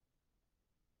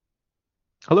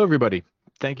Hello, everybody.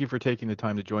 Thank you for taking the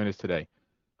time to join us today.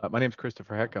 My name is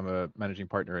Christopher Heck. I'm a managing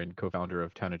partner and co-founder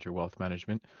of Tanager Wealth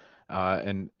Management,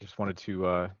 and just wanted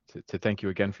to thank you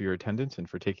again for your attendance and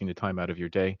for taking the time out of your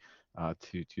day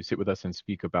to sit with us and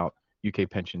speak about UK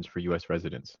pensions for US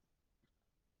residents.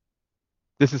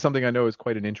 This is something I know is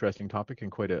quite an interesting topic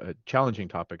and quite a challenging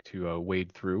topic to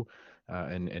wade through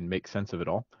and make sense of it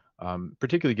all.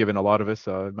 Particularly given a lot of us,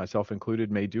 myself included,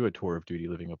 may do a tour of duty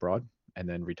living abroad and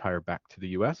then retire back to the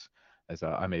US, as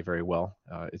I may very well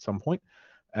at some point.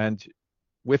 And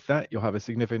with that, you'll have a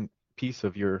significant piece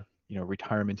of your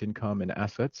retirement income and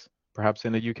assets, perhaps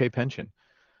in a UK pension.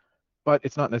 But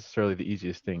it's not necessarily the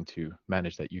easiest thing to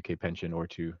manage that UK pension or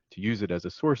to use it as a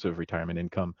source of retirement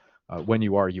income when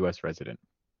you are a US resident.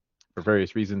 For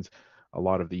various reasons, a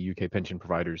lot of the UK pension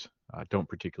providers don't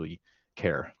particularly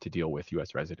care to deal with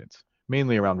US residents,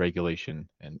 mainly around regulation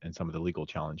and some of the legal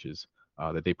challenges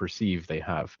that they perceive they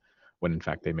have when in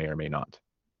fact they may or may not.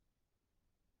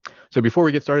 So before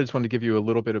we get started, I just wanted to give you a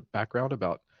little bit of background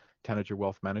about Tanager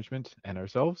Wealth Management and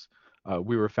ourselves.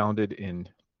 We were founded in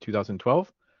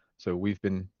 2012, so we've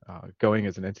been going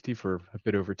as an entity for a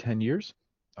bit over 10 years,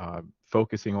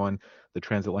 focusing on the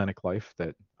transatlantic life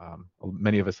that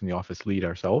many of us in the office lead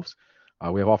ourselves.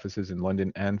 We have offices in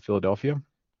London and Philadelphia,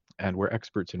 and we're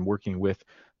experts in working with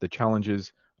the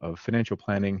challenges of financial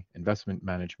planning, investment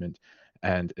management,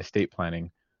 and estate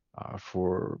planning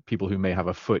for people who may have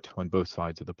a foot on both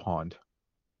sides of the pond.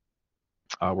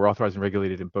 We're authorized and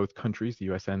regulated in both countries,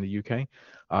 the US and the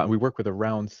UK. We work with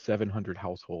around 700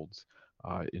 households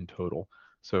in total.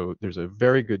 So there's a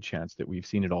very good chance that we've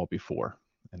seen it all before.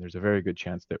 And there's a very good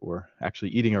chance that we're actually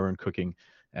eating our own cooking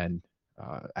and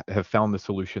have found the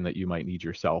solution that you might need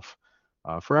yourself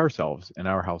for ourselves and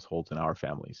our households and our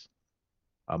families.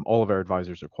 All of our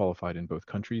advisors are qualified in both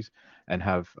countries and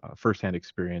have firsthand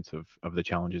experience of the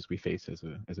challenges we face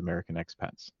as American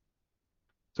expats.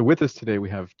 So with us today, we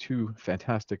have two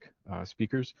fantastic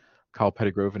speakers, Kyle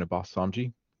Pettigrove and Abbas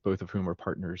Samji, both of whom are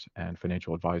partners and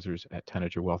financial advisors at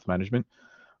Tanager Wealth Management,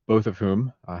 both of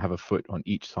whom have a foot on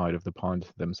each side of the pond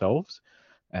themselves,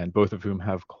 and both of whom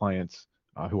have clients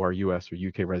who are US or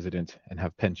UK resident and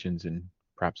have pensions in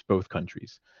perhaps both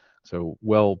countries. So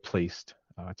well placed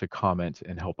to comment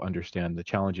and help understand the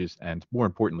challenges and, more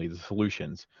importantly, the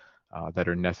solutions that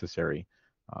are necessary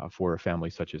for a family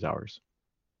such as ours.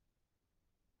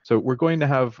 So we're going to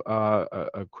have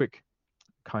a quick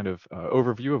kind of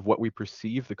overview of what we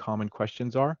perceive the common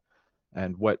questions are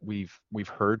and what we've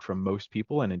heard from most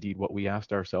people, and indeed what we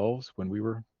asked ourselves when we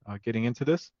were getting into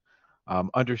this.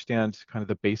 Understand kind of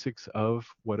the basics of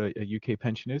what a UK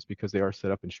pension is, because they are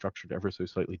set up and structured ever so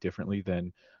slightly differently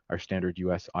than our standard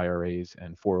US IRAs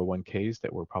and 401ks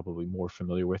that we're probably more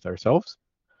familiar with ourselves.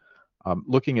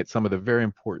 Looking at some of the very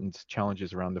important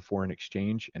challenges around the foreign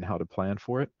exchange and how to plan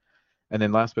for it. And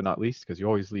then last but not least, because you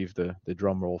always leave the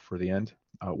drum roll for the end,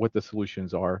 what the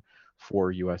solutions are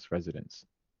for US residents.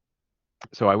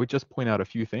 So I would just point out a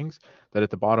few things, that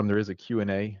at the bottom there is a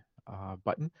Q&A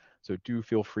button. So do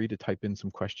feel free to type in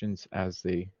some questions as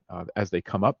they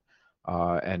come up,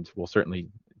 and we'll certainly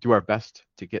do our best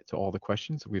to get to all the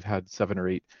questions. We've had 7 or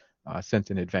 8 sent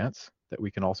in advance that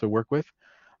we can also work with.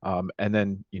 And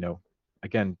then,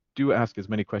 again, do ask as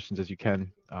many questions as you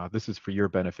can. This is for your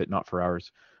benefit, not for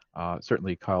ours.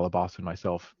 Certainly Kyle, Abbas, and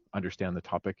myself understand the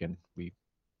topic, and we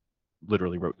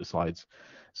literally wrote the slides.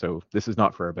 So this is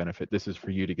not for our benefit. This is for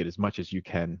you to get as much as you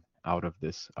can out of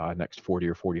this next 40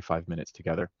 or 45 minutes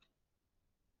together.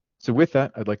 So with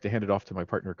that, I'd like to hand it off to my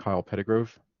partner, Kyle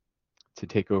Pettigrove, to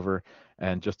take over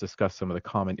and just discuss some of the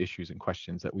common issues and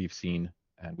questions that we've seen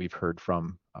and we've heard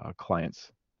from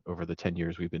clients over the 10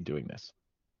 years we've been doing this.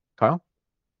 Kyle?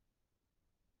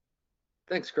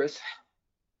 Thanks, Chris,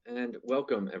 and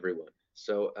welcome everyone.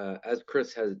 So, as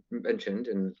Chris has mentioned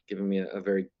and given me a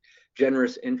very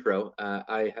generous intro,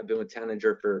 I have been with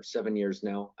Tanager for 7 years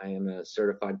now. I am a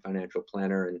certified financial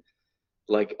planner, and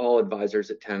like all advisors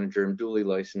at Tanager, I'm duly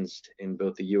licensed in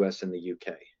both the US and the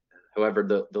UK. However,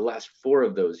 the last 4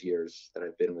 of those years that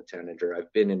I've been with Tanager,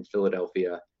 I've been in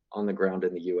Philadelphia on the ground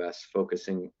in the US,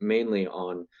 focusing mainly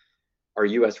on our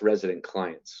US resident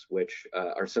clients, which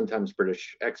are sometimes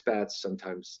British expats,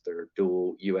 sometimes they're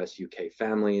dual US UK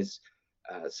families,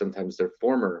 sometimes they're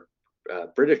former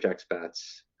British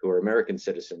expats who are American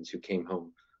citizens who came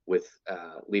home with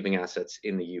leaving assets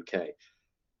in the UK.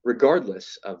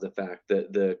 Regardless of the fact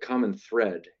that the common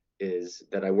thread is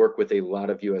that I work with a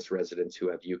lot of US residents who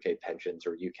have UK pensions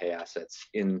or UK assets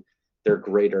in their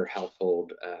greater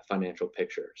household financial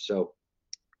picture. So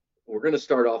we're going to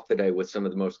start off today with some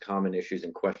of the most common issues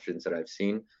and questions that I've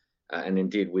seen. And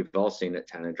indeed, we've all seen at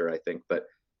Tanager, I think. But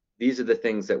these are the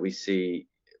things that we see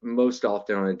most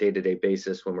often on a day-to-day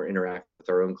basis when we're interacting with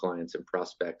our own clients and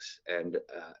prospects. And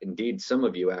indeed, some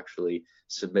of you actually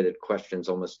submitted questions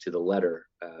almost to the letter,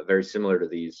 very similar to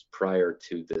these prior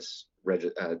to this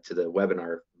to the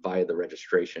webinar via the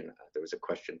registration. There was a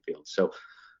question field. So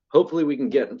hopefully we can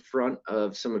get in front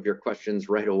of some of your questions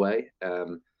right away.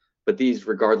 But these,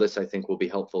 regardless, I think will be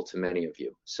helpful to many of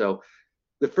you. So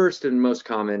the first and most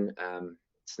common,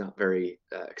 it's not very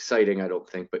exciting, I don't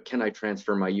think, but can I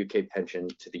transfer my UK pension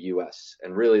to the US?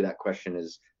 And really that question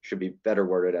should be better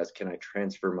worded as, can I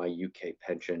transfer my UK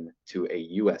pension to a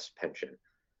US pension?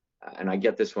 And I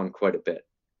get this one quite a bit.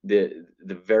 The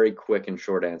very quick and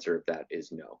short answer of that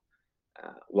is no.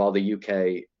 While the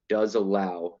UK does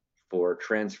allow for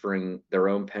transferring their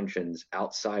own pensions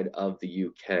outside of the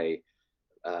UK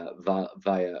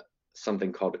via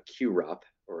something called a QROP,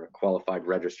 or a qualified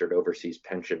registered overseas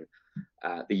pension,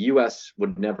 the US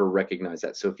would never recognize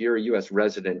that. So if you're a US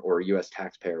resident or a US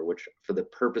taxpayer, which for the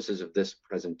purposes of this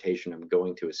presentation, I'm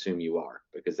going to assume you are,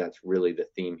 because that's really the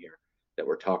theme here that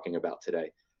we're talking about today.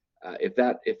 If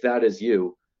that is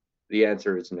you, the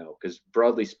answer is no, because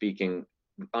broadly speaking,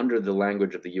 under the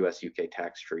language of the US-UK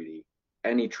tax treaty,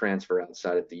 any transfer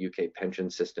outside of the UK pension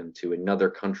system to another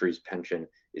country's pension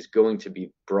is going to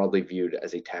be broadly viewed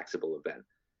as a taxable event.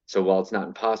 So while it's not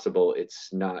impossible, it's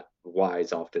not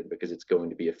wise often, because it's going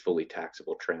to be a fully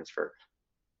taxable transfer.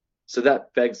 So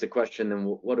that begs the question, then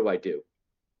what do I do?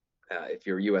 If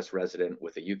you're a US resident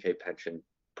with a UK pension,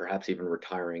 perhaps even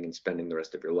retiring and spending the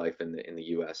rest of your life in the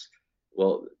US,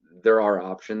 well, there are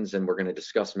options, and we're going to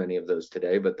discuss many of those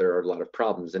today, but there are a lot of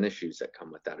problems and issues that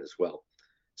come with that as well.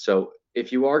 So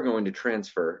if you are going to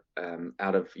transfer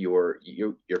out of your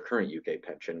current UK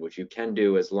pension, which you can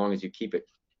do as long as you keep it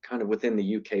kind of within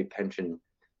the UK pension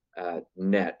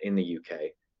net in the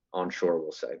UK, onshore,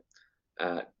 we'll say,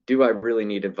 do I really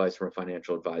need advice from a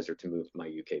financial advisor to move my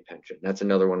UK pension? That's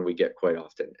another one we get quite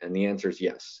often. And the answer is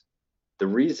yes. The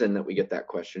reason that we get that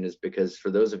question is because for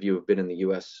those of you who have been in the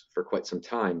US for quite some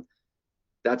time,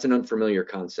 that's an unfamiliar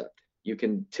concept. You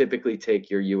can typically take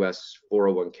your US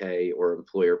 401k or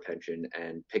employer pension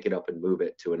and pick it up and move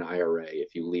it to an IRA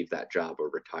if you leave that job or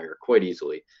retire quite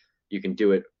easily. You can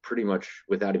do it pretty much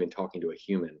without even talking to a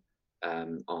human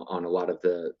on a lot of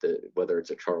the whether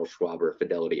it's a Charles Schwab or a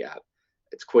Fidelity app.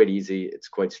 It's quite easy. It's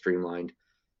quite streamlined.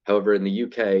 However, in the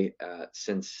UK,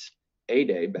 since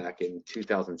A-Day back in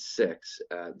 2006,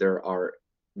 there are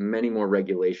many more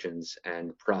regulations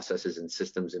and processes and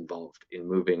systems involved in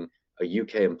moving a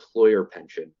UK employer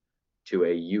pension to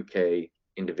a UK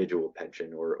individual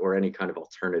pension, or any kind of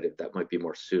alternative that might be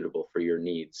more suitable for your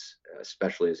needs,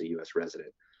 especially as a US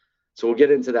resident. So we'll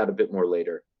get into that a bit more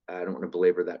later. I don't want to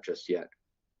belabor that just yet.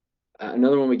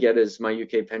 Another one we get is, my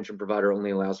UK pension provider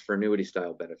only allows for annuity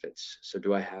style benefits. So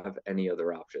do I have any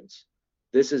other options?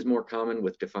 This is more common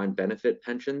with defined benefit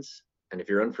pensions. And if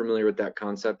you're unfamiliar with that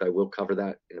concept, I will cover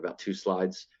that in about 2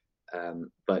 slides.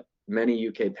 But many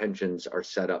UK pensions are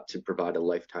set up to provide a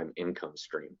lifetime income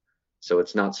stream. So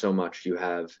it's not so much you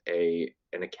have an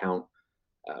account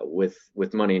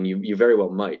with money, and you very well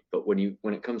might, but when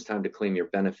it comes time to claim your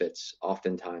benefits,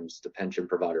 oftentimes the pension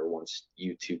provider wants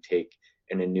you to take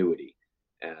an annuity,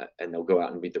 and they'll go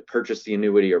out and either purchase the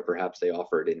annuity, or perhaps they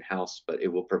offer it in-house, but it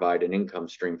will provide an income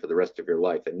stream for the rest of your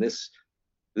life. And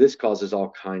this causes all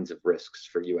kinds of risks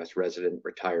for US resident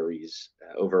retirees.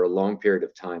 Over a long period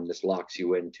of time, this locks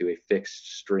you into a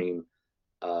fixed stream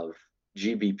of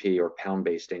GBP, or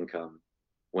pound-based income,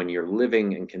 when you're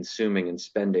living and consuming and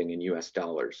spending in US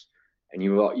dollars. And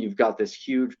you've got this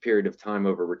huge period of time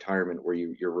over retirement where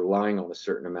you're relying on a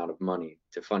certain amount of money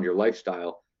to fund your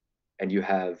lifestyle, and you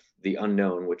have the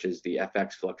unknown, which is the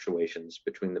FX fluctuations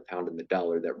between the pound and the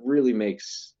dollar, that really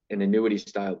makes an annuity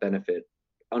style benefit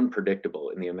unpredictable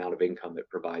in the amount of income it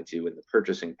provides you and the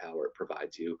purchasing power it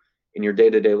provides you in your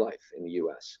day-to-day life in the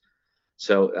US.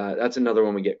 So that's another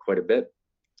one we get quite a bit.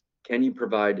 Can you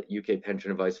provide UK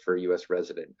pension advice for a US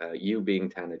resident, you being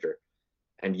Tanager?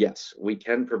 And yes, we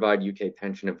can provide UK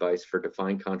pension advice for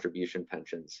defined contribution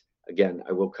pensions. Again,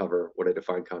 I will cover what a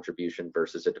defined contribution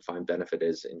versus a defined benefit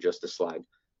is in just a slide.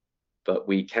 But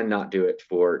we cannot do it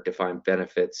for defined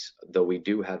benefits, though we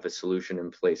do have a solution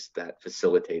in place that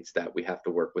facilitates that. We have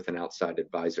to work with an outside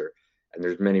advisor, and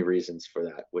there's many reasons for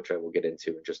that, which I will get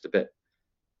into in just a bit.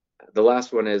 The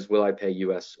last one is, will I pay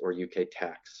US or UK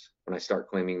tax when I start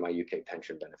claiming my UK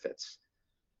pension benefits?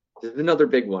 This is another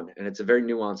big one, and it's a very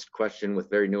nuanced question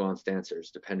with very nuanced answers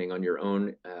depending on your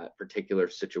own particular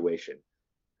situation.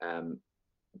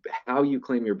 How you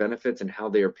claim your benefits and how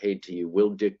they are paid to you will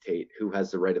dictate who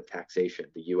has the right of taxation,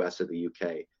 the US or the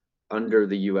UK, under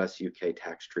the US-UK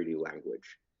tax treaty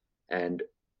language. And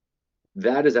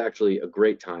that is actually a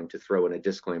great time to throw in a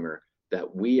disclaimer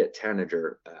that we at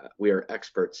Tanager, we are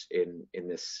experts in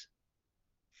this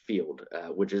field,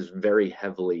 which is very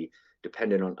heavily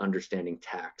dependent on understanding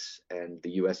tax and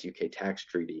the US UK tax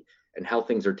treaty and how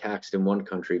things are taxed in one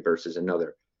country versus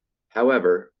another.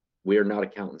 However, we are not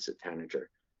accountants at Tanager,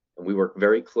 and we work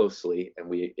very closely, and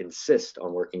we insist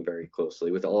on working very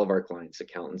closely with all of our clients,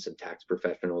 accountants and tax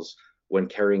professionals, when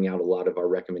carrying out a lot of our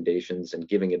recommendations and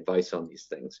giving advice on these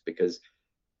things, because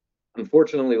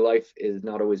unfortunately life is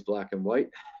not always black and white.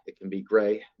 It can be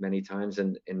gray many times,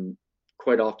 and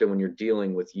quite often when you're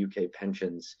dealing with UK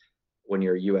pensions, when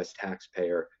you're a US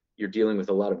taxpayer, you're dealing with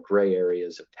a lot of gray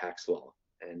areas of tax law.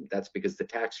 And that's because the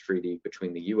tax treaty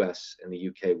between the US and the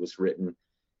UK was written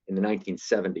in the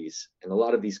 1970s. And a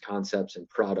lot of these concepts and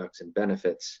products and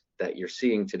benefits that you're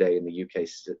seeing today in the UK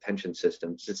pension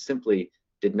system just simply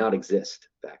did not exist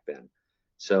back then.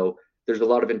 So there's a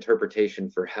lot of interpretation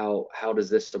for how does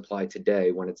this apply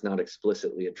today when it's not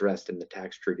explicitly addressed in the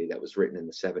tax treaty that was written in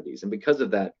the 70s. And because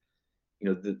of that,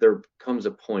 there comes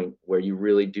a point where you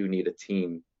really do need a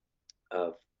team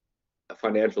of a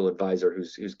financial advisor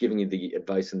who's giving you the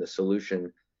advice and the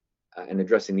solution and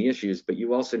addressing the issues, but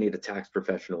you also need a tax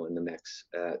professional in the mix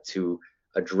to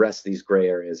address these gray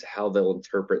areas, how they'll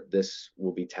interpret this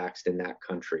will be taxed in that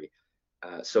country.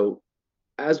 So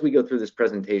as we go through this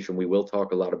presentation, we will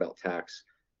talk a lot about tax,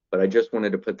 but I just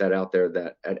wanted to put that out there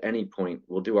that at any point,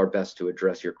 we'll do our best to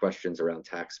address your questions around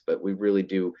tax, but we really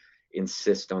do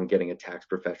insist on getting a tax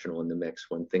professional in the mix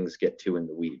when things get too in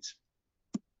the weeds.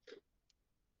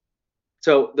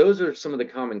 So those are some of the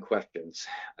common questions.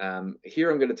 Here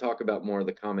I'm going to talk about more of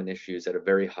the common issues at a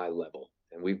very high level,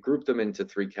 and we've grouped them into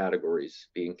three categories,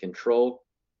 being control,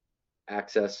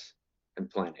 access, and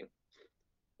planning.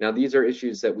 Now, these are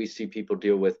issues that we see people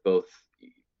deal with both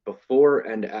before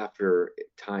and after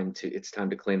it's time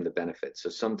to claim the benefits. So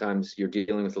sometimes you're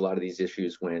dealing with a lot of these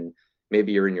issues when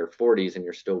maybe you're in your 40s and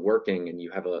you're still working and you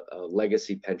have a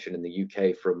legacy pension in the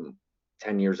UK from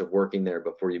 10 years of working there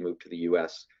before you move to the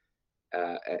US.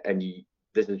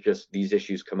 These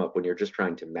issues come up when you're just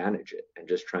trying to manage it and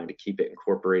just trying to keep it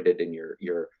incorporated in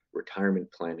your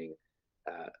retirement planning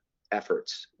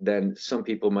efforts. Then some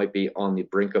people might be on the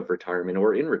brink of retirement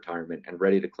or in retirement and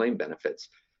ready to claim benefits.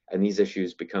 And these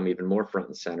issues become even more front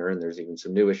and center. And there's even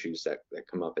some new issues that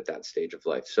come up at that stage of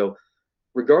life. So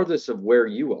regardless of where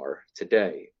you are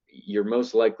today, you're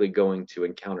most likely going to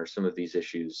encounter some of these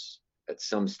issues at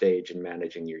some stage in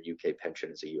managing your UK pension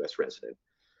as a US resident.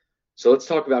 So let's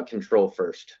talk about control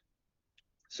first.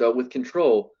 So with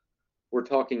control, we're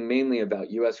talking mainly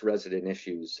about US resident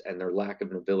issues and their lack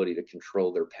of an ability to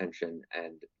control their pension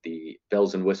and the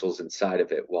bells and whistles inside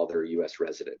of it while they're a US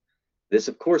resident. This,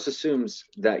 of course, assumes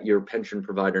that your pension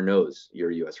provider knows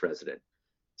you're a US resident.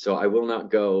 So I will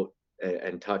not go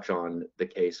and touch on the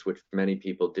case, which many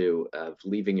people do, of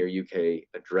leaving your UK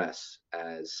address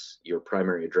as your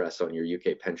primary address on your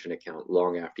UK pension account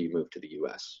long after you move to the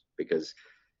US, because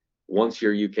once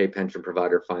your UK pension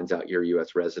provider finds out you're a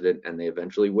US resident, and they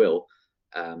eventually will,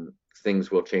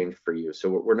 things will change for you. So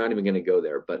we're not even going to go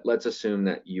there, but let's assume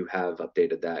that you have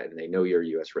updated that and they know you're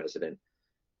a US resident.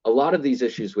 A lot of these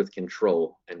issues with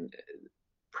control, and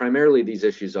primarily these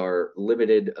issues are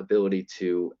limited ability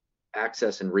to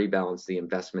access and rebalance the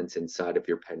investments inside of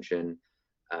your pension,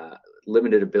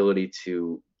 limited ability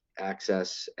to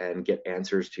access and get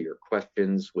answers to your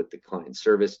questions with the client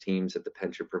service teams at the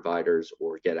pension providers,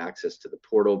 or get access to the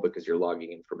portal because you're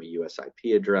logging in from a US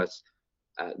IP address.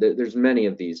 There's many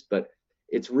of these, but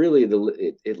it's really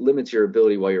it limits your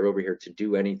ability while you're over here to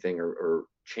do anything or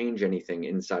change anything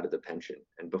inside of the pension.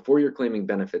 And before you're claiming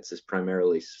benefits, this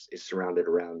primarily is surrounded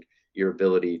around your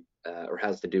ability or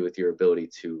has to do with your ability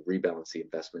to rebalance the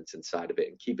investments inside of it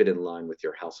and keep it in line with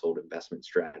your household investment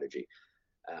strategy.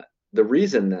 The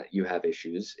reason that you have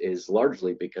issues is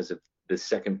largely because of the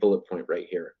second bullet point right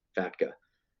here, FATCA.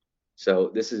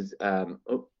 So this is,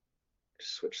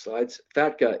 switch slides.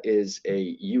 FATCA is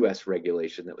a US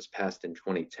regulation that was passed in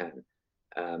 2010.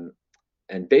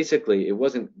 And basically, it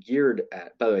wasn't geared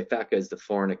at, by the way, FATCA is the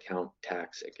Foreign Account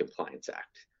Tax and Compliance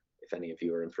Act, if any of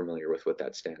you are unfamiliar with what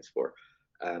that stands for.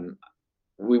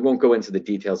 We won't go into the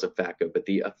details of FATCA, but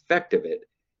the effect of it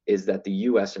is that the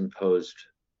US imposed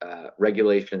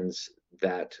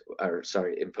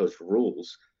imposed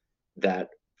rules that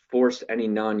forced any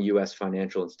non-US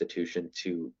financial institution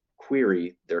to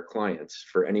query their clients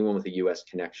for anyone with a US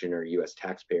connection or US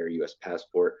taxpayer, US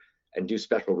passport, and do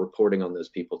special reporting on those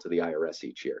people to the IRS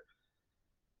each year.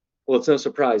 Well, it's no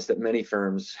surprise that many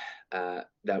firms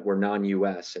that were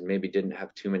non-US and maybe didn't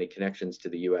have too many connections to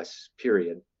the US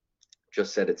period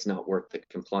just said it's not worth the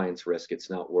compliance risk, it's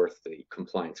not worth the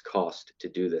compliance cost to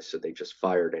do this, so they just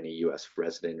fired any US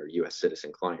resident or US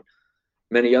citizen client.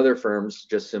 Many other firms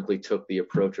just simply took the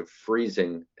approach of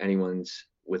freezing anyone's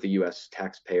with a US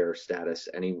taxpayer status,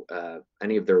 any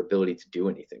of their ability to do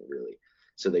anything really.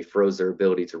 So they froze their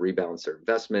ability to rebalance their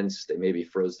investments. They maybe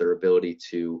froze their ability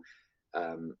to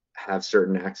have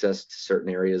certain access to certain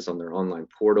areas on their online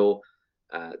portal.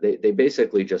 They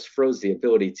basically just froze the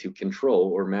ability to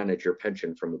control or manage your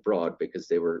pension from abroad because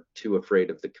they were too afraid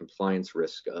of the compliance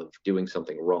risk of doing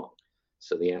something wrong.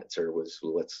 So the answer was,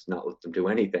 well, let's not let them do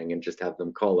anything and just have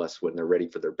them call us when they're ready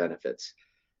for their benefits.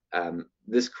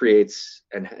 This creates,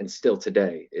 and still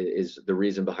today, is the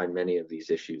reason behind many of these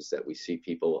issues that we see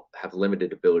people have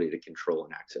limited ability to control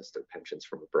and access their pensions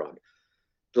from abroad.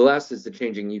 The last is the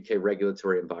changing UK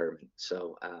regulatory environment.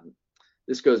 So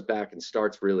this goes back and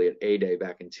starts really at A-Day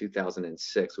back in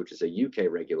 2006, which is a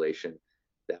UK regulation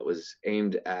that was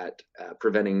aimed at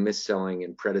preventing mis-selling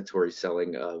and predatory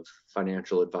selling of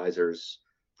financial advisors'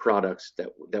 products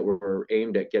that were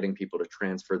aimed at getting people to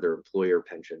transfer their employer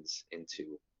pensions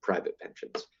into private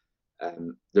pensions.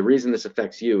 The reason this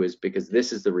affects you is because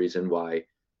this is the reason why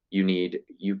you need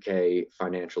UK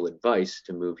financial advice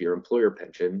to move your employer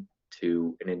pension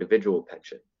to an individual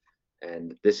pension.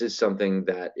 And this is something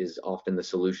that is often the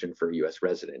solution for a US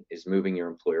resident, is moving your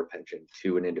employer pension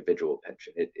to an individual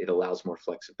pension. It allows more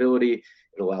flexibility,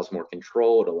 it allows more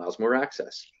control, it allows more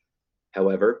access.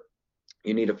 However,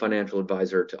 you need a financial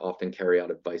advisor to often carry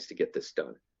out advice to get this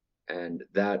done. And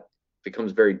that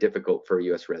becomes very difficult for a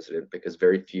US resident because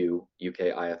very few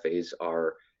UK IFAs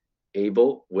are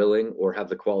able, willing, or have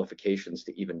the qualifications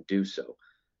to even do so.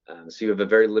 So you have a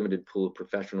very limited pool of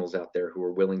professionals out there who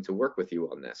are willing to work with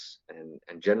you on this.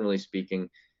 And generally speaking,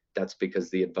 that's because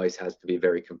the advice has to be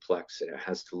very complex and it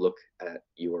has to look at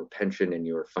your pension and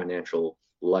your financial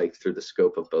life through the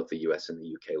scope of both the US and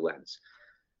the UK lens.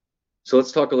 So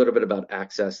let's talk a little bit about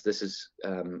access. This is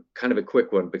kind of a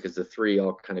quick one because the three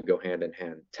all kind of go hand in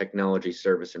hand: technology,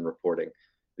 service, and reporting.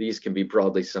 These can be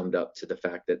broadly summed up to the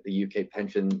fact that the UK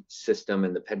pension system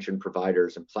and the pension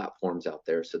providers and platforms out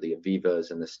there, so the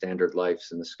Avivas and the Standard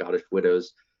Lifes and the Scottish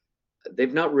Widows,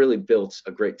 they've not really built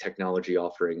a great technology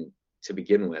offering to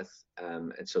begin with.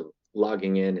 And so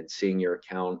logging in and seeing your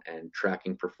account and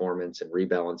tracking performance and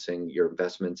rebalancing your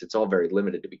investments, it's all very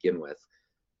limited to begin with.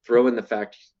 Throw in the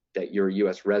fact that you're a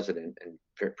US resident and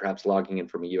perhaps logging in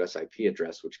from a US IP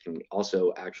address, which can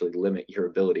also actually limit your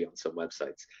ability on some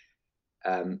websites.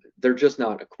 They're just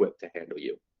not equipped to handle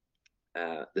you.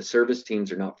 The service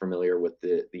teams are not familiar with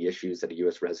the issues that a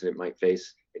US resident might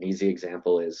face. An easy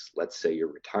example is, let's say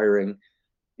you're retiring,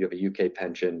 you have a UK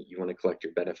pension, you want to collect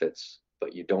your benefits,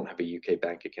 but you don't have a UK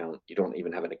bank account. You don't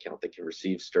even have an account that can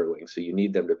receive sterling. So you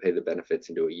need them to pay the benefits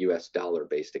into a US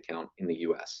dollar-based account in the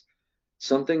US.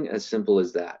 Something as simple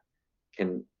as that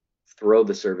can throw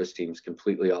the service teams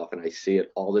completely off. And I see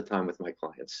it all the time with my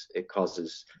clients. It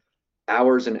causes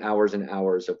hours and hours and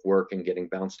hours of work and getting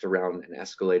bounced around and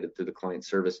escalated through the client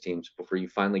service teams before you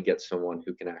finally get someone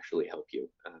who can actually help you.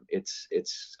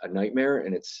 It's a nightmare,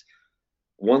 and it's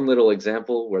one little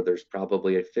example where there's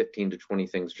probably 15 to 20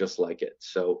 things just like it.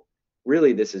 So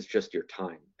really, this is just your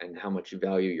time and how much you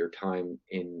value your time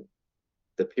in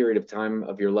the period of time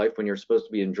of your life when you're supposed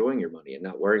to be enjoying your money and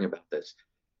not worrying about this.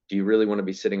 Do you really want to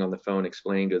be sitting on the phone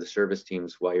explaining to the service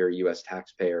teams why you're a US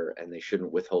taxpayer and they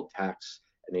shouldn't withhold tax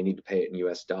and they need to pay it in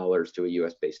US dollars to a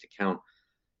US based account?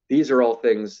 These are all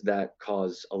things that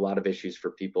cause a lot of issues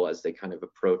for people as they kind of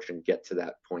approach and get to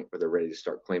that point where they're ready to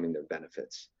start claiming their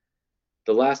benefits.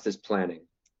 The last is planning.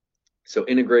 So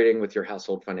integrating with your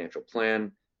household financial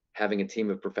plan, having a team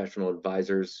of professional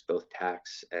advisors, both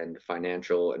tax and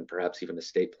financial and perhaps even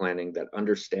estate planning, that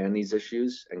understand these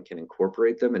issues and can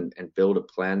incorporate them and build a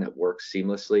plan that works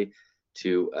seamlessly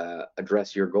to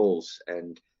address your goals.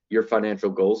 And your financial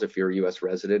goals, if you're a US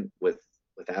resident with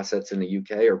assets in the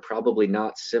UK, are probably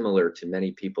not similar to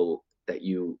many people that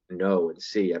you know and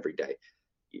see every day.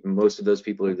 Most of those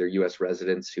people are either US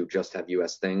residents who just have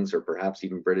US things, or perhaps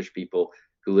even British people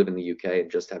who live in the UK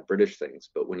and just have British things.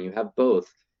 But when you have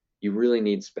both, you really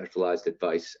need specialized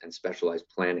advice and specialized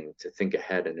planning to think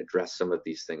ahead and address some of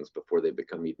these things before they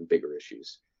become even bigger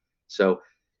issues. So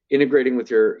integrating with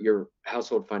your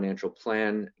household financial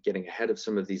plan, getting ahead of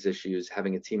some of these issues,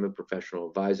 having a team of professional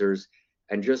advisors,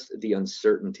 and just the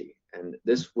uncertainty. And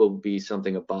this will be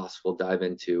something a boss will dive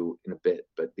into in a bit,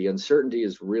 but the uncertainty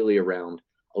is really around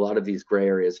a lot of these gray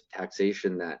areas of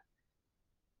taxation that,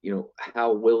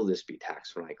 how will this be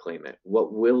taxed when I claim it?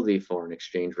 What will the foreign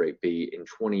exchange rate be in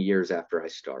 20 years after I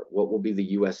start? What will be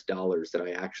the US dollars that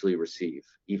I actually receive,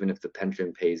 even if the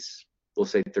pension pays, we'll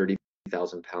say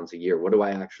 £30,000 a year. What do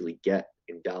I actually get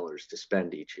in dollars to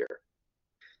spend each year?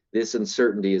 This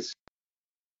uncertainty is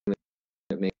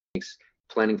that makes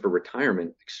planning for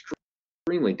retirement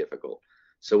extremely difficult.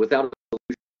 So without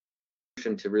a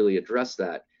solution to really address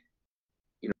that,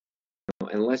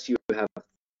 unless you have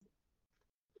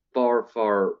far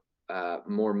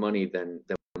more money than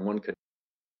one could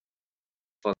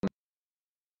fund,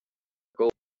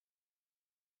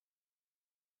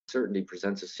 uncertainty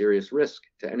presents a serious risk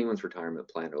to anyone's retirement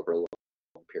plan over a long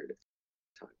period of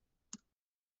time.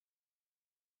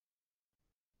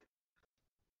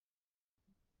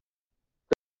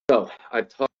 So I've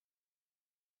talked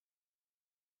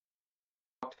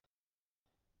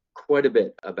quite a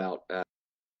bit about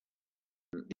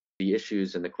the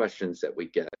issues and the questions that we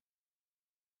get.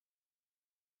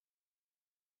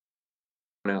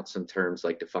 Out some terms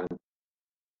like defined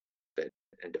benefit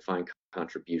and defined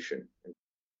contribution. And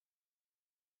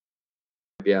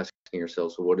be asking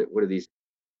yourselves, well, what do these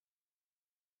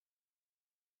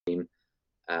mean?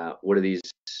 What are these?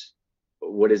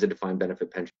 What is a defined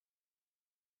benefit pension?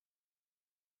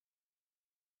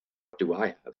 What do I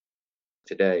have?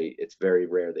 Today, it's very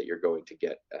rare that you're going to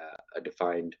get a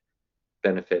defined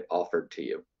benefit offered to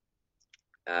you.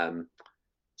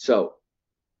 So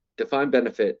defined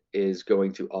benefit is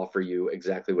going to offer you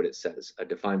exactly what it says, a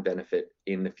defined benefit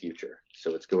in the future.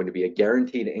 So it's going to be a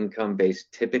guaranteed income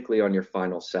based typically on your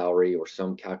final salary or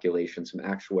some calculation, some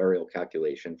actuarial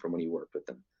calculation from when you work with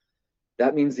them.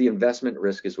 That means the investment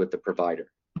risk is with the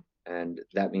provider. And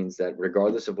that means that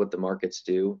regardless of what the markets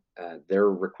do,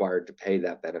 they're required to pay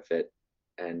that benefit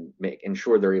and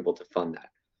ensure they're able to fund that.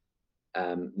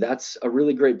 That's a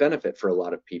really great benefit for a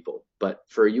lot of people. But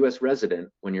for a US resident,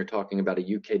 when you're talking about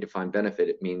a UK defined benefit,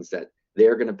 it means that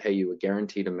they're going to pay you a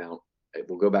guaranteed amount.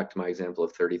 We'll go back to my example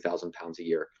of £30,000 a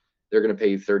year. They're going to pay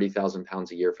you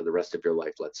 £30,000 a year for the rest of your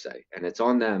life, let's say. And it's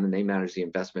on them, and they manage the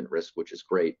investment risk, which is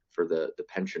great for the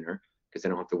pensioner because they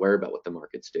don't have to worry about what the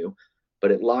markets do.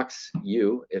 But it locks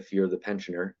you, if you're the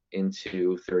pensioner,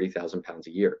 into £30,000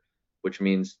 a year, which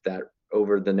means that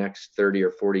over the next 30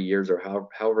 or 40 years or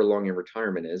however long your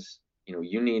retirement is,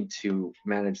 you need to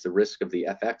manage the risk of the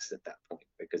FX at that point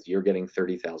because you're getting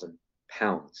 £30,000.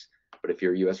 But if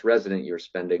you're a US resident, you're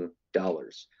spending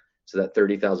dollars. So that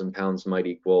 £30,000 might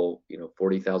equal,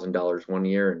 $40,000 one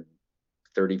year and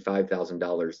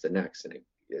 $35,000 the next. And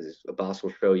as Abbas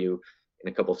will show you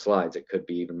in a couple of slides, it could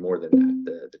be even more than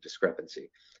that, the discrepancy.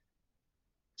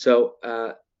 So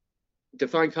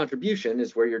defined contribution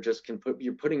is where you're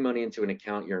putting money into an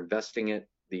account, you're investing it.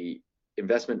 The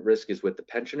investment risk is with the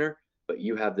pensioner, but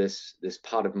you have this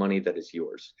pot of money that is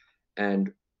yours.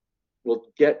 And we'll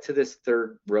get to this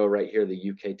third row right here,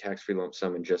 the UK tax-free lump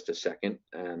sum, in just a second.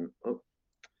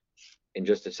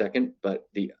 But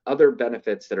the other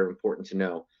benefits that are important to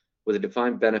know with a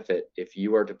defined benefit, if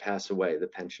you are to pass away, the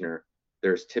pensioner,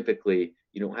 there's typically,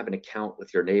 you don't have an account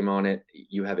with your name on it.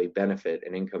 You have a benefit,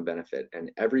 an income benefit,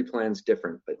 and every plan's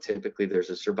different, but typically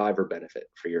there's a survivor benefit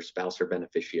for your spouse or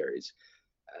beneficiaries.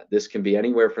 This can be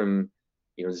anywhere from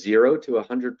 0 to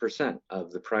 100%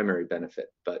 of the primary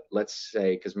benefit, but let's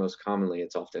say, because most commonly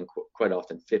it's quite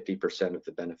often 50% of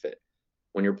the benefit.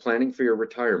 When you're planning for your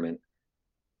retirement,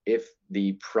 if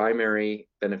the primary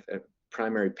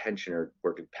pensioner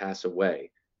were to pass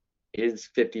away, is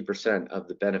 50% of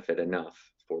the benefit enough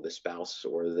for the spouse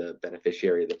or the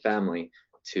beneficiary of the family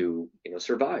to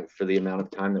survive for the amount of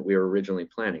time that we were originally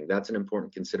planning? That's an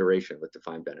important consideration with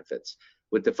defined benefits.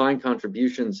 With defined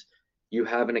contributions, you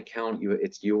have an account,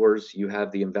 it's yours, you have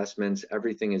the investments,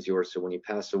 everything is yours. So when you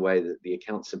pass away, the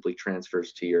account simply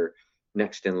transfers to your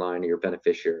next in line, or your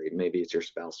beneficiary. Maybe it's your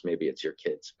spouse, maybe it's your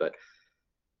kids. But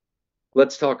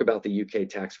let's talk about the UK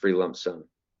tax-free lump sum.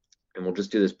 And we'll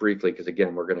just do this briefly because,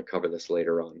 again, we're going to cover this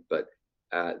later on. But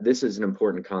this is an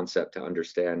important concept to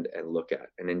understand and look at.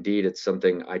 And indeed, it's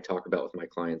something I talk about with my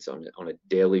clients on a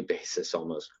daily basis,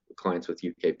 almost, clients with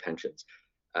UK pensions.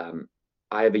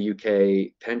 I have a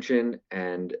UK pension,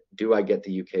 and do I get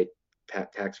the UK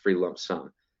tax-free lump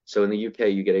sum? So in the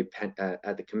UK, you get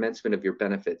at the commencement of your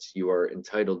benefits, you are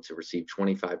entitled to receive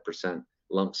 25%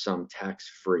 lump sum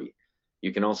tax-free.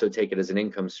 You can also take it as an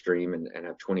income stream and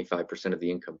have 25% of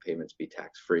the income payments be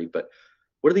tax-free. But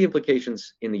what are the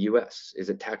implications in the US? Is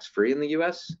it tax-free in the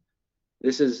US?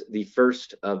 This is the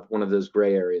first of one of those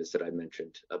gray areas that I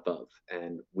mentioned above.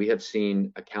 And we have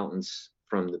seen accountants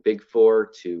from the Big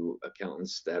Four to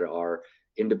accountants that are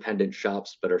independent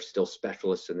shops but are still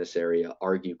specialists in this area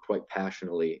argue quite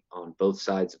passionately on both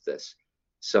sides of this.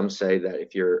 Some say that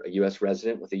if you're a US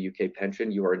resident with a UK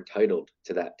pension, you are entitled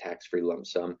to that tax-free lump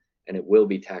sum, and it will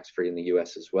be tax-free in the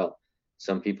US as well.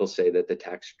 Some people say that the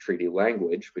tax treaty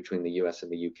language between the US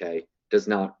and the UK does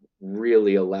not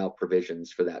really allow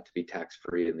provisions for that to be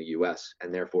tax-free in the US,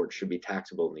 and therefore it should be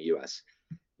taxable in the US.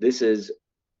 This is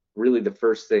really the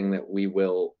first thing that we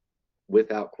will,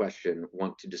 without question,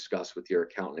 want to discuss with your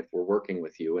accountant if we're working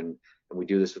with you. And we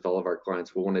do this with all of our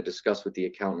clients. We'll want to discuss with the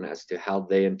accountant as to how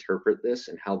they interpret this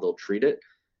and how they'll treat it,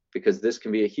 because this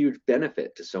can be a huge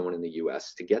benefit to someone in the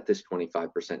US to get this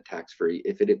 25% tax-free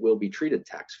if it will be treated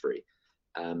tax-free.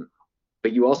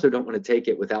 But you also don't want to take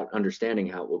it without understanding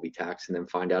how it will be taxed and then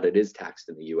find out it is taxed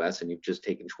in the US and you've just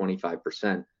taken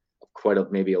 25%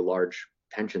 of maybe a large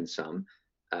pension sum,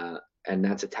 and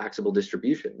that's a taxable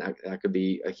distribution. That could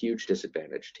be a huge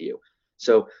disadvantage to you.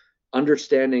 So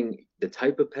understanding the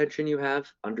type of pension you have,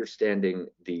 understanding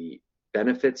the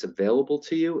benefits available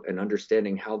to you, and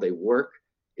understanding how they work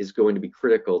is going to be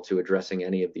critical to addressing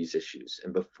any of these issues.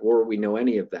 And before we know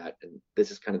any of that, and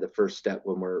this is kind of the first step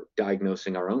when we're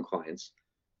diagnosing our own clients,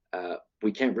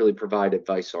 we can't really provide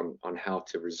advice on how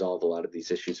to resolve a lot of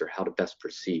these issues or how to best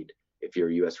proceed if you're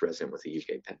a US resident with a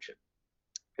UK pension.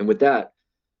 And with that,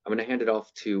 I'm going to hand it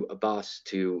off to Abbas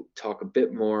to talk a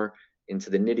bit more into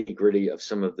the nitty-gritty of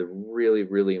some of the really,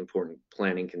 really important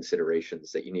planning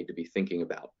considerations that you need to be thinking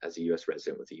about as a US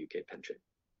resident with a UK pension.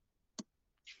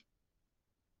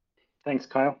 Thanks,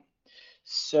 Kyle.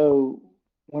 So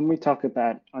when we talk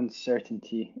about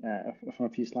uncertainty, from a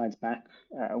few slides back,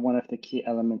 one of the key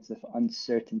elements of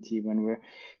uncertainty when we're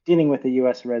dealing with a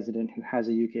US resident who has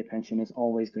a UK pension is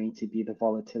always going to be the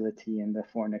volatility in the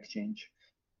foreign exchange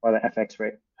or the FX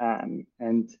rate.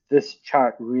 And this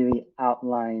chart really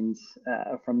outlines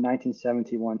from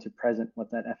 1971 to present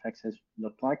what that FX has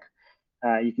looked like.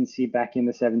 You can see back in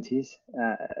the 70s,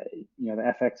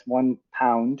 the FX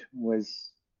 £1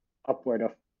 was upward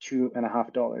of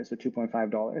 $2.50 or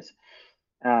 $2.5.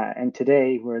 And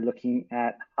today we're looking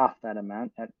at half that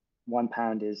amount. At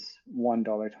 £1 is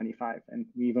 $1.25. And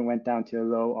we even went down to a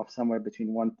low of somewhere between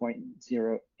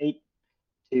 1.08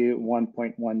 to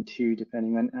 1.12,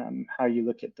 depending on how you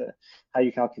look at how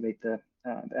you calculate the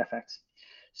FX.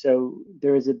 So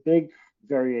there is a big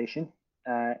variation.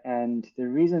 And the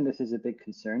reason this is a big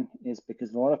concern is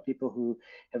because a lot of people who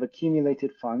have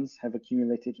accumulated funds have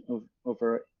accumulated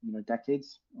over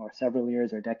decades or several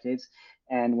years or decades,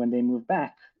 and when they move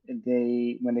back,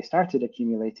 when they started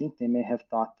accumulating, they may have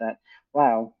thought that,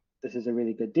 wow, this is a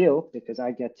really good deal because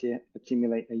I get to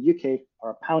accumulate a UK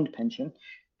or a pound pension,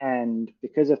 and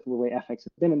because of the way FX has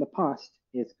been in the past,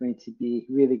 it's going to be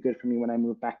really good for me when I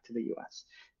move back to the US.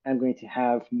 I'm going to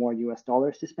have more US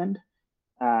dollars to spend.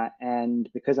 And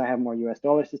because I have more US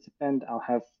dollars to spend, I'll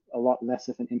have a lot less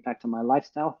of an impact on my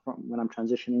lifestyle from when I'm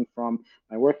transitioning from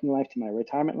my working life to my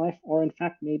retirement life, or in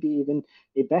fact, maybe even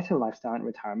a better lifestyle in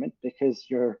retirement because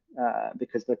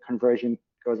because the conversion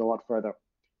goes a lot further.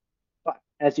 But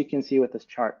as you can see with this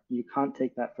chart, you can't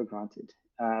take that for granted.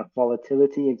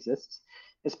 Volatility exists,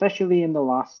 especially in the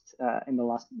last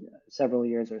several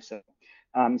years or so.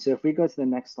 So if we go to the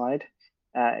next slide,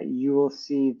 you will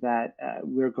see that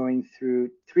we're going through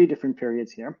 3 different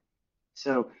periods here.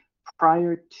 So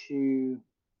prior to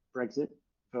Brexit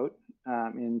vote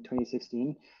in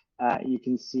 2016, you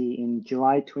can see in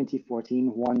July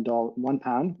 2014,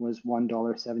 £1 was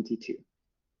 $1.72.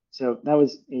 So that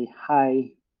was a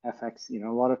high FX. A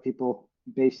lot of people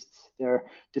based their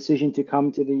decision to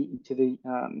come to the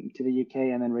UK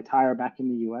and then retire back in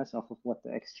the US off of what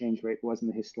the exchange rate was in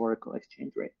the historical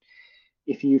exchange rate.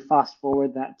 If you fast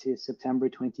forward that to September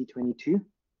 2022,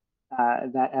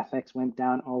 that FX went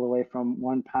down all the way from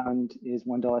 £1 is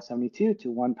 $1.72 to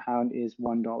 £1 is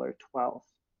 $1.12.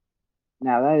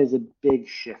 Now that is a big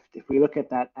shift. If we look at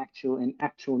that in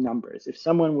actual numbers, if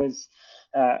someone was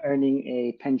earning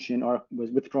a pension or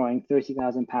was withdrawing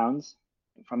 £30,000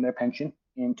 from their pension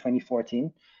in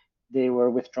 2014, they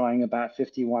were withdrawing about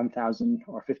 $51,000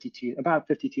 or about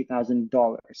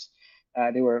 $52,000.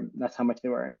 That's how much they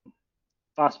were earning.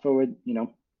 Fast forward,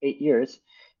 8 years,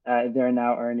 they're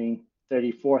now earning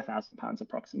 £34,000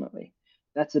 approximately.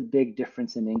 That's a big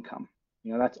difference in income.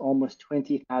 That's almost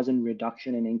 20,000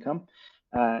 reduction in income.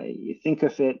 You think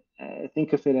of it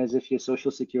as if your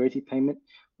Social Security payment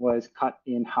was cut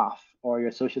in half, or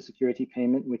your Social Security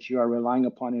payment, which you are relying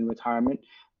upon in retirement,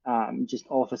 just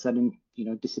all of a sudden,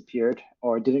 disappeared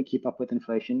or didn't keep up with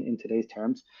inflation in today's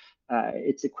terms.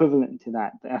 It's equivalent to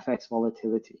that, the FX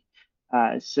volatility.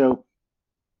 So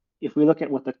if we look at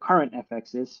what the current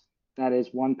FX is, that is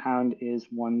 £1 is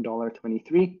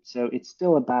 $1.23. So it's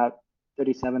still about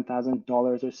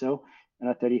 $37,000 or so and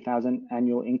a 30,000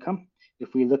 annual income.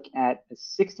 If we look at a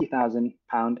 £60,000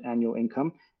 annual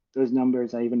income, those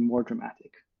numbers are even more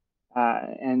dramatic.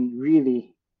 And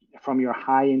really, from your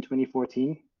high in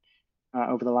 2014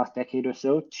 over the last decade or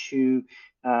so to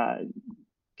the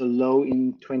low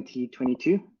in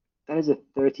 2022, that is a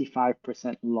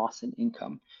 35% loss in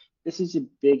income. This is a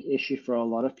big issue for a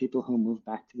lot of people who move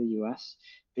back to the US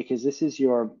because this is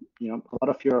your, a lot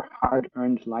of your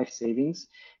hard-earned life savings,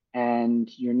 and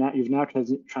you've now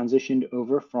transitioned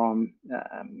over from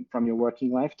your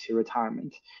working life to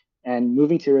retirement. And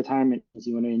moving to retirement is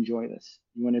you want to enjoy this.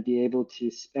 You want to be able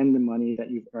to spend the money that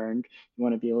you've earned. You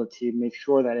want to be able to make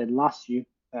sure that it lasts you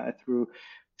through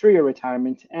your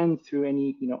retirement and through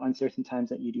any uncertain times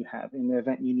that you do have. In the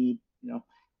event you need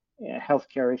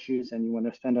healthcare issues and you want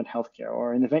to spend on healthcare,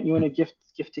 or in the event you want to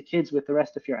gift to kids with the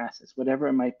rest of your assets, whatever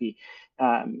it might be,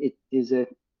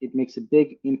 it makes a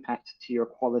big impact to your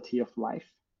quality of life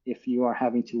if you are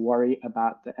having to worry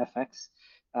about the FX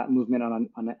movement on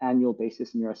an annual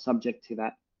basis, and you're subject to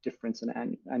that difference on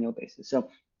an annual basis. So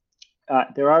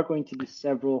there are going to be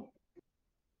several.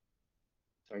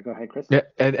 Sorry, go ahead, Chris. Yeah,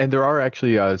 and there are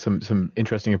actually some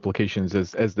interesting implications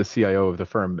as the CIO of the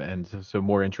firm, and so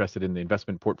more interested in the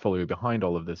investment portfolio behind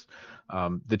all of this.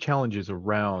 The challenges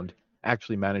around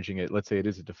actually managing it. Let's say it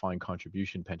is a defined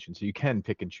contribution pension, so you can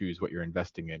pick and choose what you're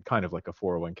investing in, kind of like a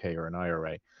 401k or an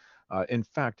IRA. In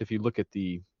fact, if you look at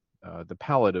the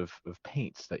palette of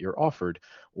paints that you're offered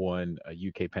on a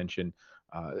UK pension,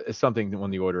 is something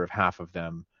on the order of half of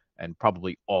them, and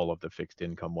probably all of the fixed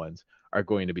income ones, are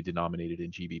going to be denominated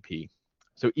in GBP.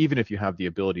 So even if you have the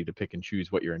ability to pick and choose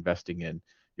what you're investing in,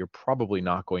 you're probably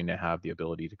not going to have the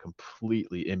ability to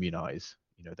completely immunize,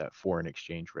 that foreign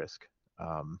exchange risk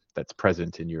that's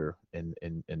present in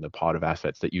the pot of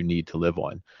assets that you need to live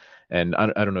on. And I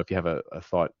don't know if you have a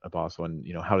thought, Abbas, on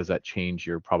how does that change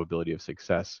your probability of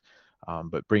success?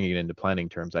 But bringing it into planning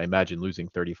terms, I imagine losing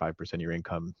 35% of your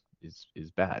income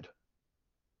is bad.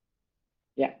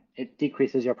 Yeah, it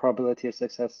decreases your probability of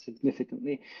success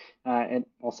significantly. It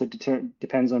also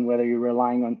depends on whether you're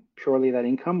relying on purely that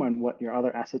income, on what your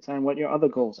other assets are and what your other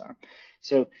goals are.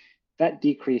 So that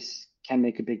decrease can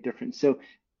make a big difference. So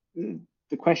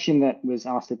the question that was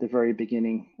asked at the very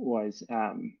beginning was,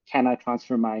 can I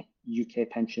transfer my UK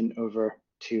pension over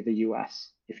to the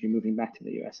US if you're moving back to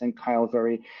the US? And Kyle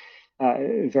very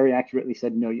accurately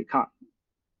said, no, you can't.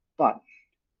 But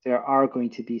there are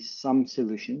going to be some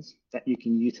solutions that you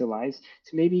can utilize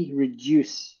to maybe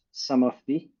reduce some of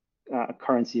the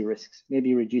currency risks,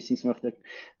 maybe reducing some of the,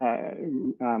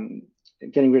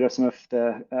 getting rid of some of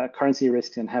the currency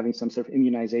risks and having some sort of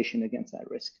immunization against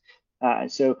that risk.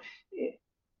 So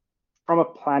from a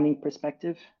planning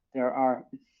perspective, there are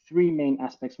three main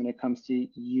aspects when it comes to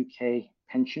UK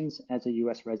pensions as a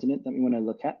US resident that we want to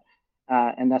look at.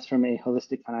 And that's from a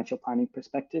holistic financial planning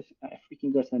perspective. If we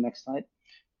can go to the next slide.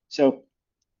 So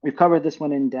we've covered this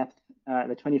one in depth,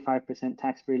 the 25%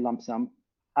 tax-free lump sum.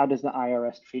 How does the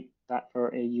IRS treat that for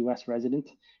a US resident?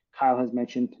 Kyle has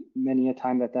mentioned many a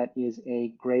time that is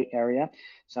a gray area.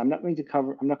 So I'm not going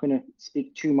to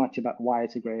speak too much about why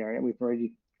it's a gray area. We've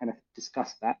already kind of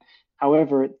discussed that.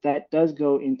 However, that does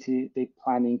go into the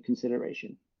planning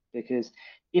consideration, because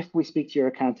if we speak to your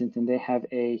accountant and they have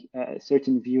a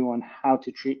certain view on how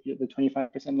to treat the 25%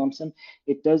 lump sum,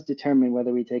 it does determine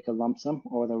whether we take a lump sum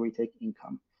or whether we take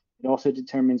income. It also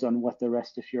determines on what the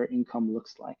rest of your income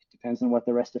looks like. Depends on what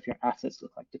the rest of your assets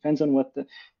look like. Depends on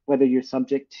whether you're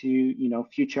subject to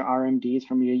future RMDs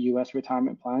from your US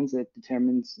retirement plans. It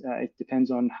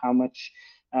depends on how much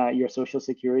your Social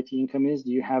Security income is.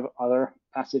 Do you have other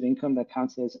passive income that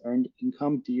counts as earned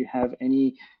income? Do you have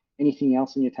anything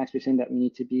else in your tax return that we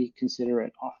need to be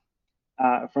considerate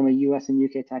of? From a US and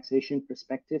UK taxation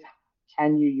perspective,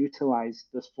 can you utilize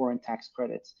those foreign tax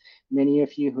credits? Many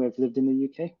of you who have lived in the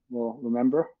UK will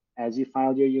remember, as you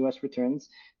filed your US returns,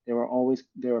 there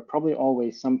were probably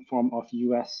always some form of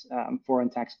US foreign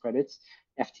tax credits,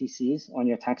 FTCs, on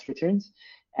your tax returns.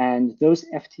 And those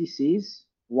FTCs,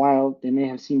 while they may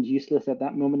have seemed useless at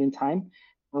that moment in time,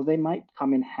 well, they might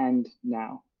come in hand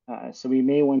now. So we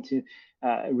may want to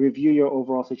review your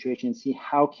overall situation and see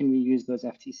how can we use those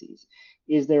FTCs.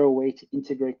 Is there a way to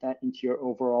integrate that into your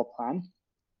overall plan?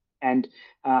 And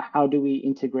how do we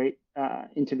integrate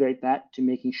that to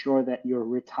making sure that your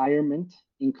retirement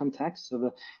income tax,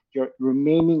 so your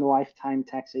remaining lifetime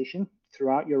taxation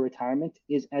throughout your retirement,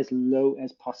 is as low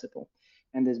as possible?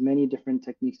 And there's many different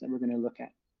techniques that we're going to look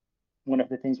at. One of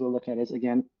the things we'll look at is,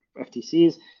 again,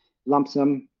 FTCs, lump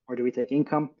sum, or do we take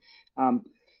income?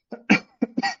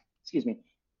 Excuse me.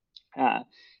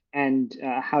 and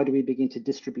how do we begin to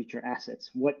distribute your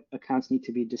assets? What accounts need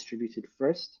to be distributed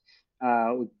first?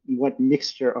 What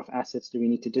mixture of assets do we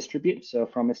need to distribute? So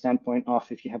from a standpoint of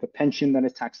if you have a pension that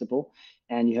is taxable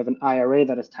and you have an IRA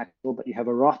that is taxable, but you have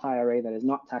a Roth IRA that is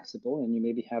not taxable, and you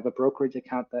maybe have a brokerage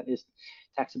account that is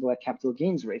taxable at capital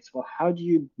gains rates. Well, how do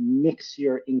you mix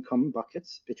your income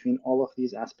buckets between all of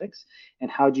these aspects?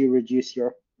 And how do you reduce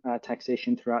your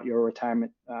taxation throughout your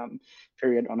retirement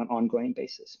period on an ongoing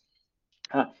basis?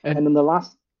 And And then the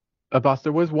last, Abbas,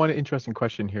 there was one interesting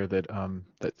question here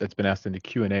that's been asked in the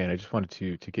Q&A, and I just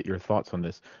wanted to get your thoughts on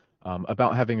this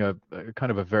about having a kind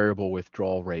of a variable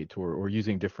withdrawal rate or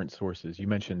using different sources. You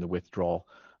mentioned the withdrawing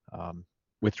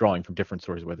from different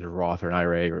sources, whether Roth or an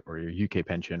IRA or your UK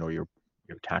pension or your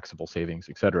taxable savings,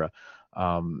 et cetera.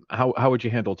 How would you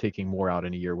handle taking more out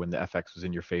in a year when the FX was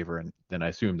in your favor, and then I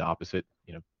assume the opposite,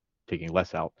 taking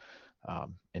less out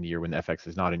in a year when the FX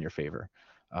is not in your favor?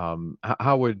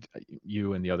 How would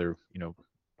you and the other,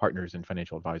 partners and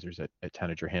financial advisors at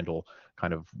Tanager handle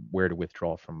kind of where to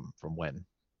withdraw from when?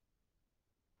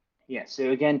 yeah,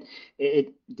 so again,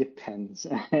 it depends.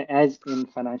 As in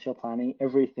financial planning,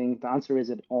 everything, the answer is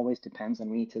it always depends,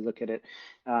 and we need to look at it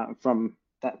from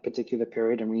that particular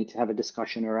period, and we need to have a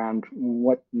discussion around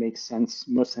what makes sense,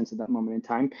 most sense at that moment in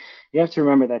time. You have to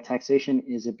remember that taxation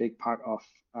is a big part of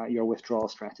your withdrawal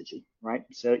strategy, right?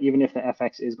 So even if the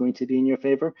FX is going to be in your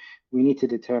favor, we need to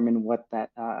determine what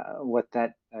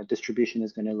that distribution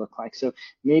is going to look like. So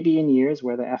maybe in years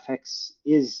where the FX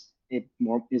is a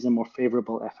more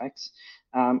favorable FX.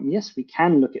 Yes, we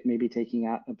can look at maybe taking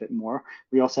out a bit more.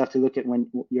 We also have to look at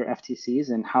when your FTCs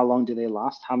and how long do they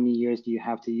last? How many years do you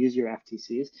have to use your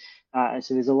FTCs?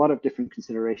 So there's a lot of different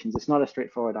considerations. It's not a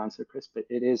straightforward answer, Chris, but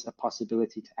it is a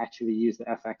possibility to actually use the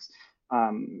FX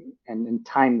and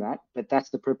time that. But that's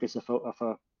the purpose of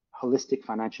a holistic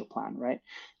financial plan, right?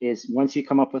 Is once you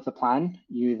come up with a plan,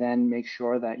 you then make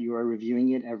sure that you are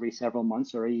reviewing it every several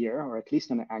months or a year, or at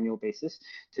least on an annual basis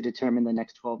to determine the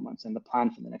next 12 months and the plan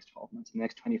for the next 12 months and the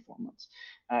next 24 months.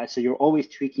 So you're always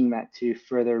tweaking that to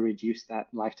further reduce that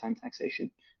lifetime taxation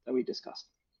that we discussed.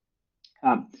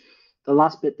 The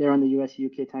last bit there on the US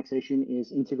UK taxation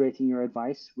is integrating your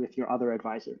advice with your other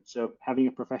advisor. So having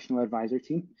a professional advisor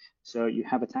team. So you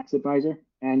have a tax advisor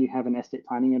and you have an estate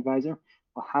planning advisor.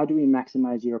 Well, how do we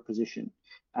maximize your position?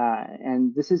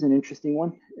 And this is an interesting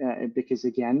one because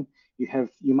again,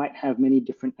 you might have many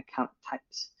different account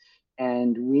types,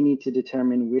 and we need to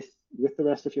determine with the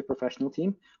rest of your professional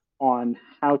team on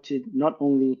how to not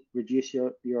only reduce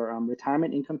your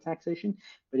retirement income taxation,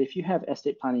 but if you have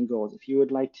estate planning goals, if you would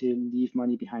like to leave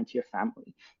money behind to your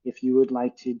family, if you would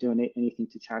like to donate anything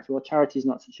to charity, well, charity is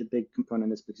not such a big component of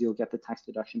this because you'll get the tax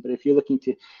deduction. But if you're looking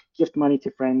to gift money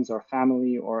to friends or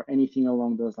family or anything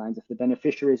along those lines, if the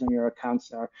beneficiaries on your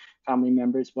accounts are family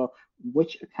members, well,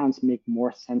 which accounts make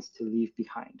more sense to leave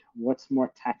behind? What's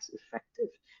more tax effective?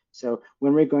 So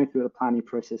when we're going through the planning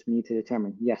process, we need to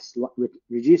determine, yes,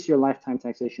 reduce your lifetime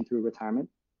taxation through retirement,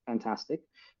 fantastic.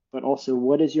 But also,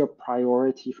 what is your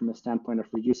priority from a standpoint of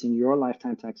reducing your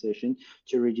lifetime taxation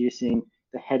to reducing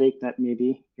the headache that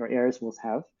maybe your heirs will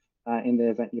have in the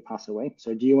event you pass away?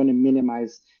 So do you want to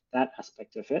minimize that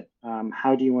aspect of it?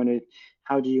 How do you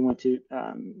want to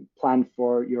plan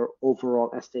for your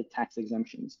overall estate tax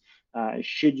exemptions?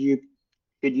 Should you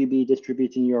be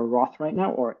distributing your Roth right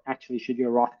now, or actually should your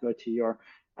Roth go to your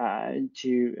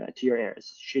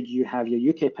heirs? Should you have your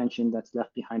UK pension that's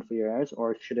left behind for your heirs,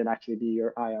 or should it actually be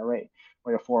your IRA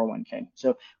or your 401k?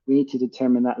 So we need to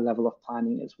determine that level of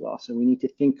planning as well. So we need to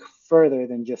think further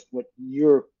than just what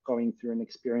you're going through and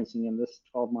experiencing in this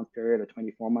 12-month period or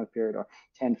 24-month period or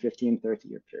 10, 15,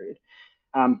 30-year period.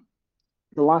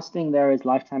 The last thing there is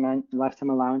lifetime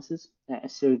allowances.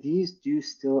 So these do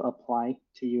still apply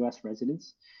to US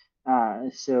residents.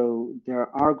 So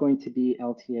there are going to be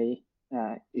LTA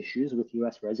issues with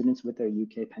US residents with their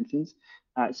UK pensions.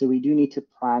 So we do need to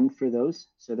plan for those.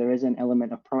 So there is an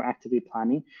element of proactively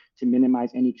planning to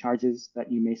minimize any charges that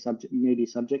you may be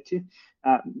subject to.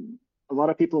 A lot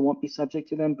of people won't be subject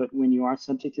to them, but when you are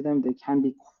subject to them, they can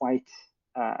be quite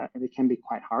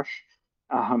harsh.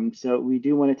 So we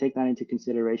do want to take that into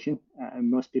consideration.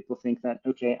 Most people think that,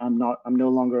 okay, I'm no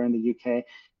longer in the UK,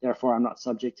 therefore I'm not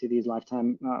subject to these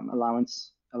lifetime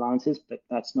allowances, but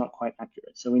that's not quite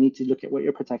accurate. So we need to look at what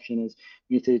your protection is.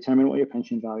 We need to determine what your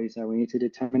pension values are. We need to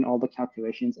determine all the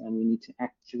calculations, and we need to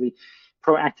actually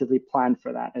proactively plan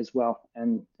for that as well.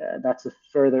 And that's a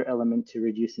further element to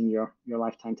reducing your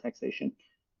lifetime taxation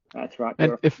throughout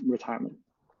your retirement.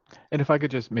 And if I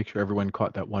could just make sure everyone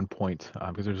caught that one point,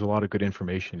 because there's a lot of good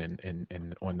information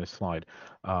on this slide,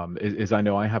 is I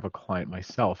know I have a client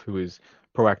myself who is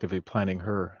proactively planning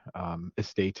her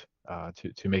estate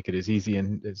to make it as easy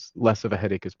and as less of a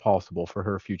headache as possible for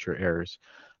her future heirs.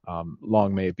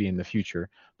 Long may it be in the future,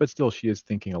 but still she is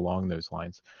thinking along those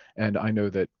lines. And I know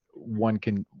that one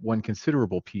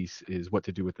considerable piece is what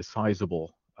to do with the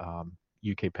sizable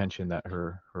UK pension that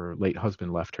her late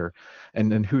husband left her,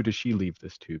 and then who does she leave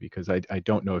this to? Because I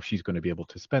don't know if she's going to be able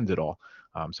to spend it all.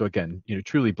 So again,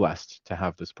 truly blessed to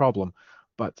have this problem,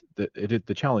 but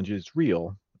the challenge is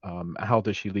real. How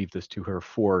does she leave this to her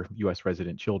 4 U.S.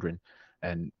 resident children,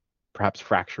 and perhaps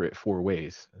fracture it 4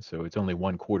 ways? So it's only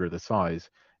 1/4 the size,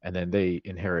 and then they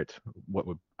inherit what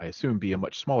would, I assume, be a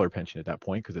much smaller pension at that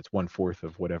point, because it's 1/4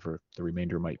 of whatever the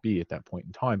remainder might be at that point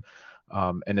in time,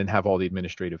 and then have all the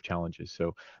administrative challenges.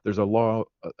 So there's a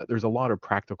lot of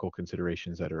practical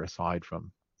considerations that are aside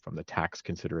from the tax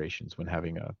considerations when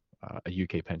having a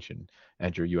UK pension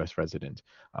and your US resident,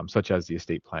 such as the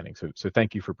estate planning. So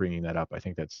thank you for bringing that up. I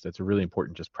think that's a really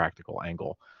important, just practical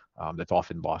angle that's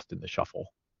often lost in the shuffle.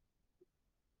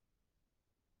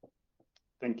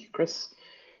 Thank you, Chris.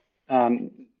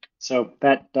 So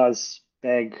that does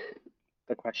beg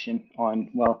the question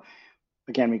on, well,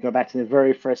 again, we go back to the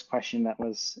very first question that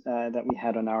we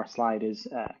had on our slide is,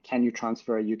 can you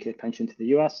transfer a UK pension to the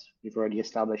US? We've already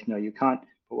established, no, you can't.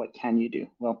 But what can you do?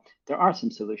 Well, there are some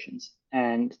solutions,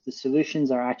 and the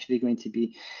solutions are actually going to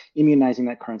be immunizing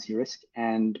that currency risk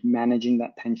and managing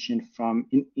that pension from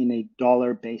in a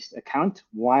dollar-based account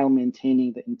while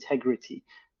maintaining the integrity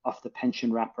of the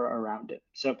pension wrapper around it.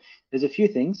 So there's a few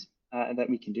things that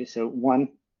we can do. So one,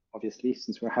 obviously,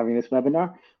 since we're having this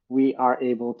webinar, we are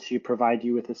able to provide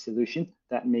you with a solution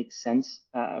that makes sense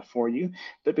for you.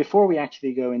 But before we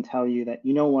actually go and tell you that,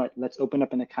 you know what, let's open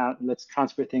up an account, let's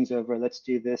transfer things over, let's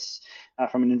do this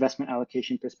from an investment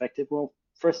allocation perspective, well,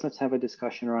 first let's have a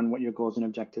discussion around what your goals and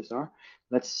objectives are.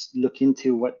 Let's look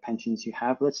into what pensions you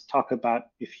have. Let's talk about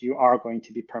if you are going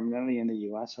to be permanently in the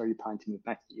US or you plan to move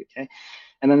back to the UK.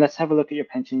 And then let's have a look at your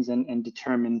pensions and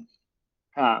determine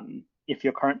if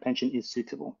your current pension is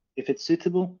suitable. If it's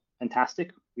suitable,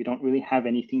 fantastic. We don't really have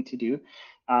anything to do.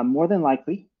 More than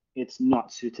likely, it's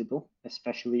not suitable,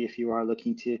 especially if you are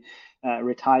looking to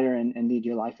retire and lead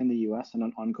your life in the US on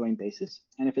an ongoing basis.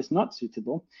 And if it's not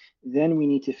suitable, then we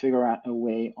need to figure out a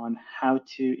way on how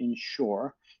to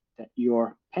ensure that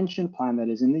your pension plan that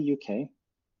is in the UK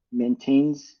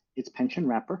maintains its pension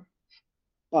wrapper,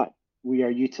 but we are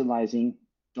utilizing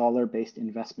dollar-based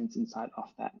investments inside of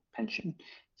that pension.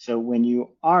 So when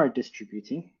you are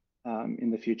distributing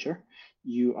in the future,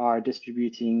 you are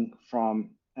distributing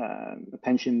from a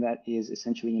pension that is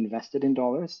essentially invested in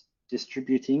dollars,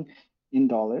 distributing in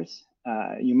dollars.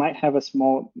 You might have a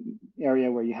small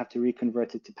area where you have to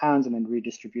reconvert it to pounds and then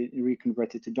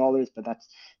reconvert it to dollars, but that's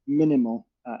minimal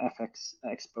FX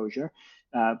exposure.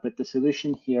 But the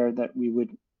solution here that we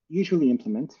would usually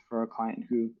implement for a client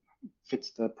who fits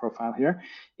the profile here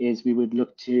is we would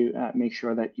look to make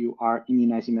sure that you are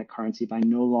immunizing that currency by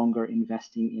no longer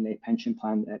investing in a pension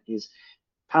plan that is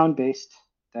pound-based,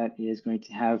 that is going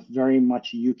to have very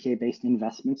much UK-based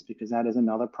investments, because that is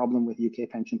another problem with UK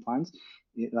pension plans.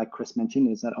 Like Chris mentioned,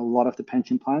 is that a lot of the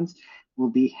pension plans will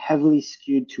be heavily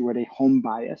skewed toward a home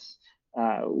bias,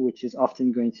 which is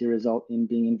often going to result in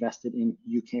being invested in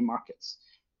UK markets.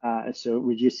 So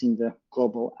reducing the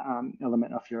global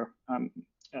element of your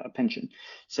pension.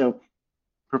 So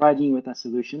providing you with a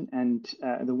solution. And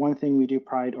the one thing we do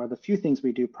pride, or the few things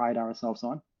we do pride ourselves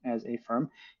on as a firm,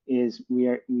 is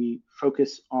we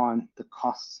focus on the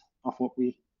costs of what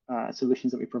we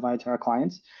solutions that we provide to our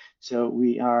clients. So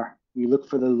we look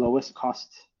for the lowest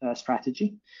cost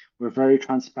strategy. We're very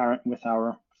transparent with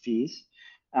our fees.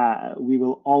 We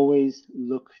will always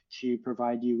look to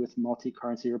provide you with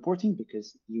multi-currency reporting,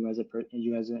 because you as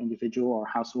an individual or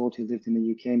household who lived in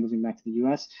the UK moving back to the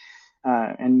US,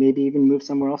 and maybe even move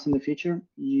somewhere else in the future,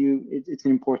 it's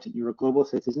important. You're a global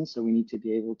citizen, so we need to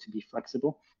be able to be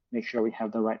flexible, make sure we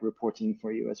have the right reporting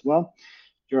for you as well.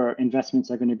 Your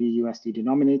investments are going to be USD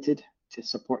denominated to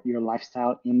support your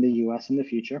lifestyle in the US in the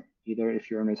future, either if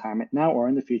you're in retirement now or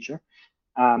in the future.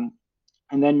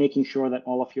 And then making sure that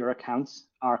all of your accounts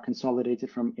are consolidated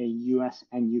from a US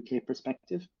and UK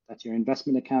perspective. That's your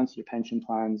investment accounts, your pension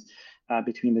plans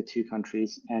between the two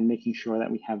countries, and making sure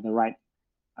that we have the right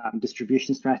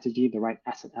distribution strategy, the right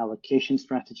asset allocation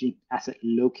strategy, asset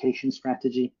location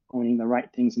strategy, owning the right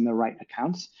things in the right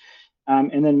accounts,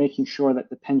 and then making sure that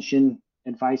the pension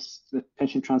advice, the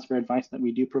pension transfer advice that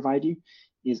we do provide you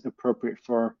is appropriate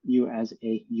for you as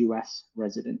a US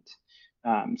resident.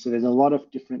 So there's a lot of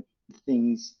different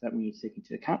things that we need to take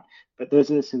into account. But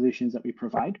those are the solutions that we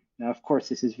provide. Now, of course,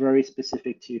 this is very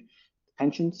specific to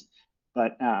pensions,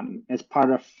 but as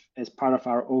part of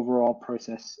our overall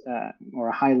process, or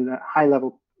a high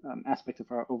level aspect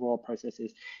of our overall process,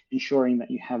 is ensuring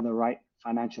that you have the right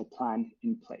financial plan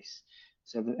in place.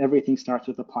 So that everything starts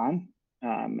with a plan,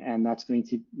 and that's going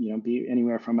to be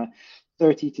anywhere from a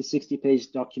 30 to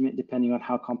 60-page document, depending on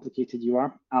how complicated you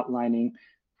are, outlining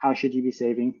how should you be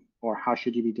saving, or how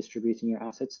should you be distributing your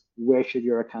assets, where should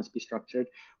your accounts be structured,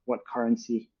 what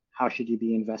currency, how should you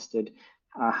be invested,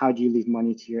 how do you leave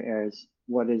money to your heirs,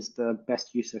 what is the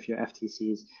best use of your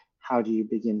FTCs, how do you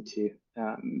begin to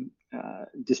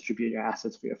distribute your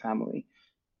assets for your family.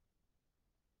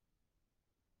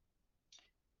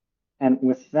 And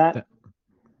with that,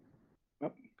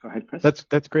 oh, go ahead, Chris.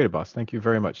 That's great, Abbas. Thank you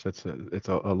very much. It's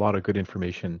a lot of good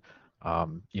information,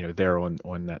 there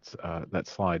on that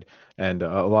slide, and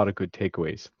a lot of good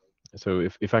takeaways. So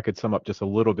if I could sum up just a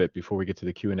little bit before we get to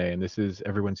the Q&A, and this is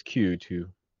everyone's cue to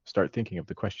start thinking of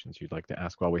the questions you'd like to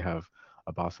ask while we have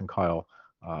Abbas and Kyle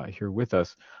here with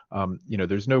us.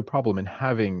 There's no problem in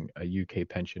having a UK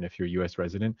pension if you're a US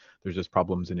resident. There's just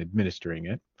problems in administering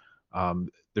it.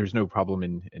 There's no problem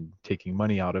in taking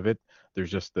money out of it.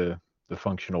 There's just the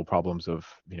functional problems of,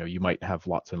 you might have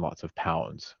lots and lots of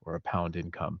pounds or a pound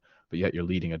income, but yet you're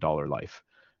leading a dollar life.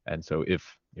 And so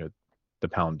if, the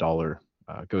pound dollar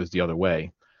goes the other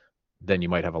way, then you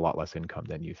might have a lot less income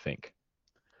than you think.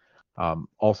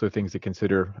 Also things to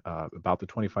consider about the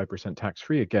 25%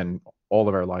 tax-free. Again, all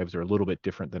of our lives are a little bit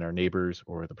different than our neighbors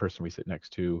or the person we sit next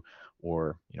to,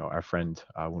 or our friend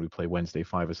when we play Wednesday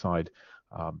Five-A-Side,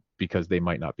 because they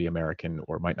might not be American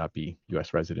or might not be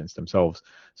U.S. residents themselves.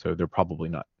 So they're probably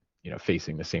not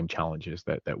facing the same challenges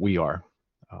that we are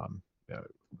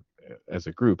as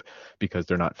a group, because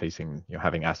they're not facing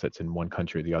having assets in one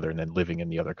country or the other and then living in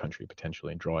the other country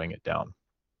potentially and drawing it down.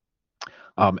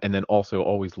 And then also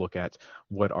always look at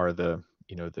what are the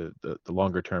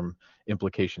longer term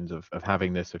implications of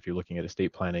having this. If you're looking at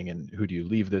estate planning, and who do you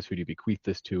leave this, who do you bequeath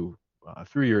this to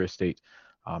through your estate,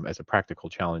 as a practical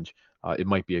challenge, it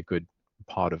might be a good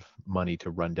pot of money to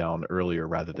run down earlier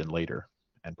rather than later,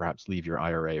 and perhaps leave your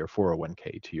IRA or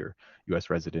 401k to your US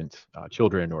resident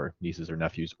children or nieces or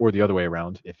nephews, or the other way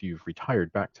around. If you've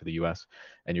retired back to the US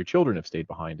and your children have stayed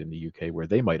behind in the UK where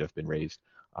they might have been raised,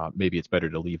 maybe it's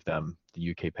better to leave them the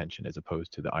UK pension as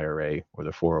opposed to the IRA or the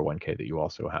 401k that you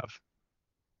also have.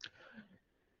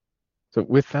 So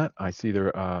with that, I see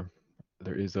there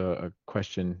is a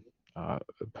question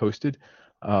posted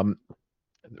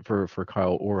for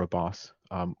Kyle or Abbas.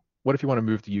 What if you want to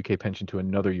move the UK pension to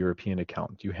another European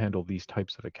account? Do you handle these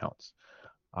types of accounts?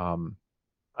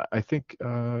 I think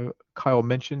Kyle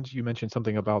you mentioned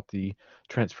something about the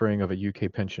transferring of a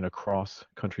UK pension across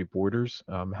country borders.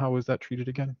 How is that treated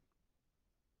again?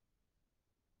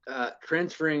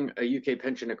 Transferring a UK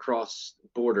pension across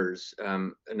borders,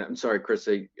 and I'm sorry, Chris,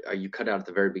 you cut out at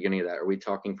the very beginning of that. Are we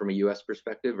talking from a US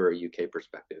perspective or a UK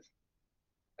perspective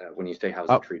when you say how's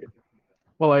it treated?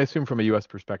 Well, I assume from a U.S.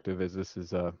 perspective, as this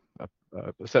is a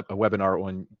webinar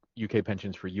on UK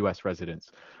pensions for U.S.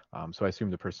 residents. So I assume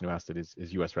the person who asked it is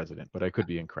U.S. resident, but I could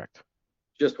be incorrect.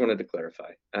 Just wanted to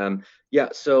clarify. Yeah,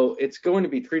 so it's going to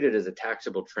be treated as a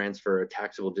taxable transfer, a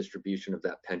taxable distribution of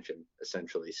that pension,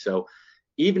 essentially. So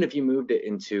even if you moved it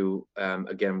into,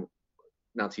 again,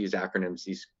 not to use acronyms,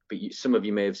 but some of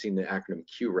you may have seen the acronym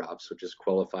QROPS, which is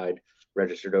Qualified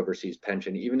Registered Overseas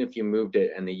Pension. Even if you moved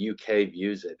it and the UK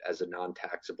views it as a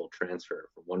non-taxable transfer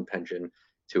from one pension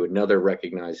to another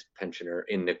recognized pensioner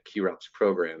in the QROPS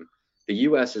program, the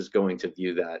US is going to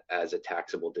view that as a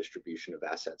taxable distribution of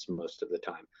assets most of the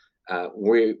time.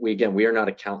 We are not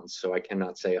accountants, so I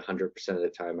cannot say 100% of the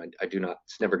time. I do not,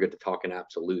 it's never good to talk in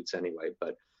absolutes anyway,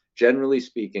 but generally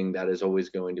speaking, that is always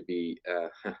going to be,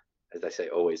 as I say,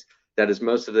 always, that is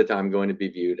most of the time going to be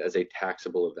viewed as a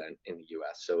taxable event in the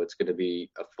US. So it's going to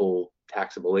be a full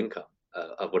taxable income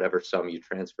of whatever sum you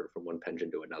transfer from one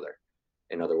pension to another.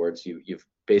 In other words, you've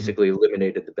basically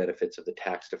eliminated the benefits of the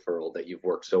tax deferral that you've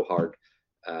worked so hard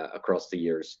across the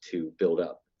years to build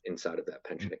up inside of that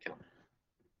pension account.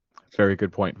 Very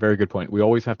good point. Very good point. We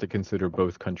always have to consider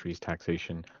both countries'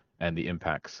 taxation and the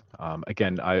impacts.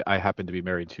 Again, I happen to be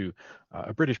married to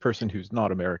a British person who's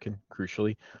not American,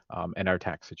 crucially, and our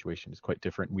tax situation is quite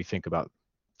different. We think about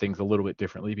things a little bit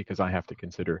differently because I have to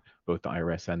consider both the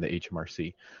IRS and the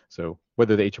HMRC. So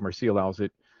whether the HMRC allows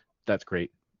it, that's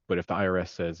great. But if the IRS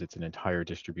says it's an entire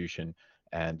distribution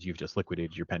and you've just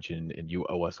liquidated your pension and you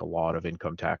owe us a lot of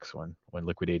income tax when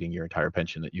liquidating your entire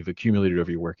pension that you've accumulated over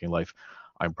your working life,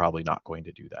 I'm probably not going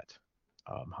to do that.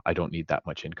 I don't need that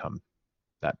much income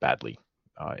that badly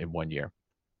in 1 year.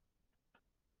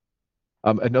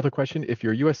 Another question, if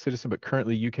you're a US citizen but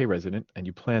currently UK resident and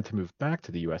you plan to move back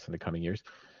to the US in the coming years,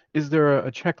 is there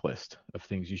a checklist of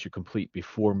things you should complete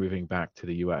before moving back to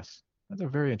the US? That's a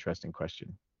very interesting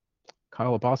question.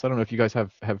 Kyle, Abbas, I don't know if you guys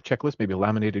have checklists, maybe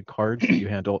laminated cards that you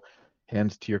hand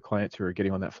to your clients who are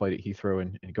getting on that flight at Heathrow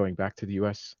and going back to the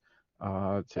US,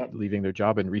 leaving their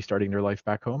job and restarting their life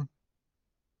back home.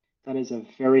 That is a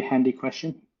very handy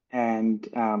question. And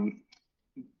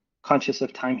conscious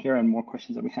of time here and more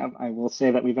questions that we have, I will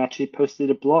say that we've actually posted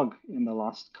a blog in the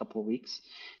last couple of weeks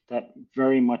that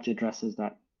very much addresses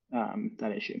that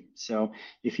issue. So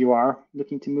if you are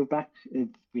looking to move back,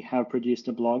 we have produced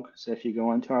a blog. So if you go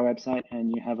onto our website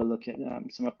and you have a look at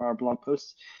some of our blog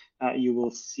posts, you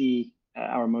will see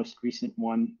our most recent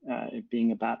one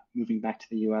being about moving back to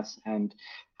the US and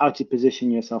how to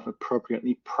position yourself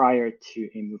appropriately prior to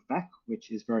a move back, which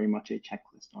is very much a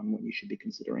checklist on what you should be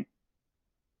considering.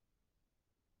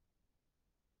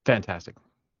 Fantastic.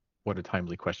 What a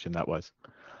timely question that was.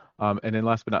 And then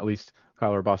last but not least,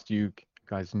 Kyle or Abbas, do you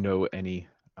guys know any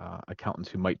accountants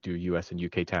who might do US and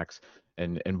UK tax,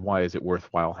 and why is it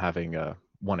worthwhile having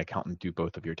one accountant do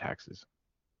both of your taxes?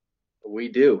 We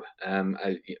do.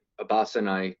 Abbas and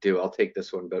I do. I'll take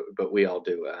this one, but we all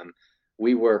do.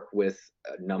 We work with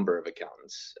a number of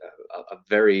accountants, a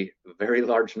very, very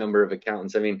large number of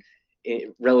accountants. I mean,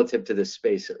 relative to this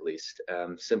space, at least,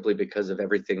 simply because of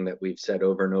everything that we've said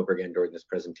over and over again during this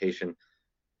presentation.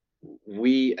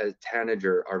 We as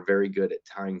Tanager are very good at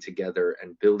tying together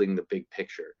and building the big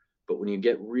picture. But when you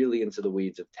get really into the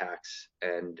weeds of tax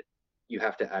and you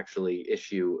have to actually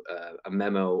issue a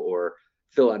memo or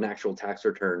fill out an actual tax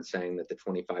return saying that the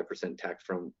 25%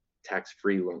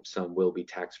 tax-free lump sum will be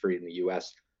tax-free in the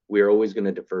US, we are always going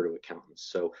to defer to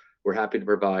accountants. So we're happy to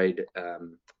provide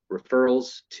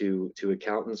referrals to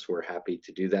accountants. We're happy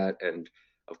to do that. And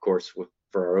of course,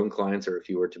 for our own clients, or if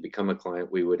you were to become a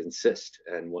client, we would insist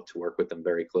and want to work with them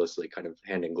very closely, kind of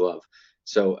hand in glove.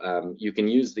 So you can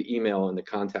use the email and the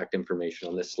contact information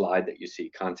on this slide that you see,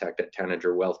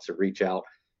 contact@tanagerwealth, to reach out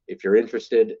if you're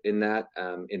interested in that,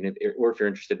 or if you're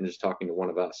interested in just talking to one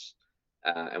of us,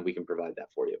 and we can provide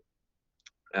that for you.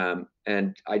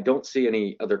 And I don't see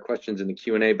any other questions in the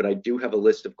Q&A, but I do have a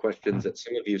list of questions that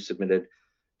some of you submitted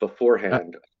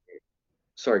beforehand.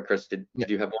 Sorry, Chris, did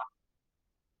you have one?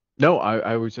 No,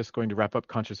 I was just going to wrap up,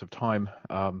 conscious of time.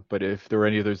 But if there were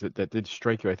any others that did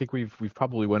strike you, I think we've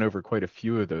probably went over quite a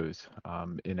few of those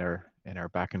in our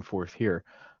back and forth here.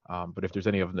 But if there's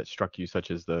any of them that struck you,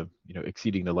 such as the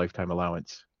exceeding the lifetime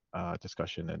allowance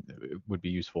discussion, then it would be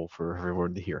useful for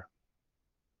everyone to hear.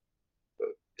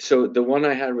 So the one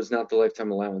I had was not the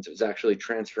lifetime allowance. It was actually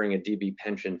transferring a DB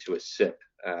pension to a SIP.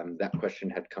 That question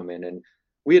had come in, and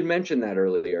we had mentioned that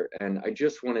earlier, and I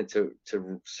just wanted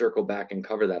to circle back and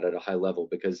cover that at a high level,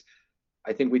 because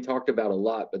I think we talked about a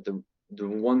lot, but the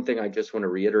one thing I just want to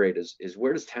reiterate is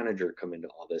where does Tanager come into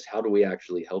all this? How do we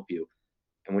actually help you?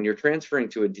 And when you're transferring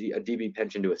to a DB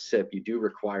pension to a SIP, you do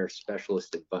require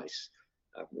specialist advice.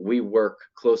 We work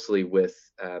closely with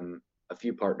a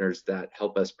few partners that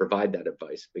help us provide that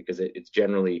advice, because it's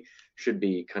generally should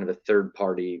be kind of a third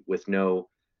party with no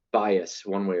bias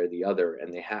one way or the other,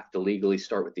 and they have to legally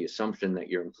start with the assumption that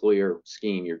your employer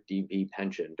scheme, your DB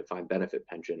pension, defined benefit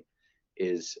pension,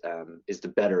 is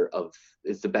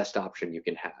the best option you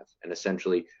can have. And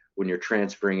essentially, when you're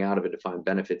transferring out of a defined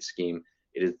benefit scheme,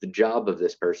 it is the job of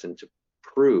this person to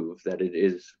prove that it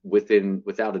is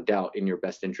without a doubt in your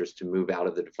best interest to move out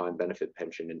of the defined benefit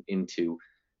pension and into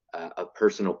a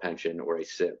personal pension or a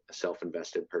SIP, a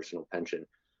self-invested personal pension,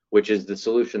 which is the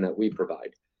solution that we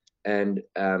provide. And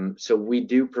so we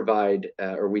do provide,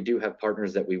 or we do have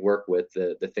partners that we work with.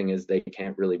 The thing is, they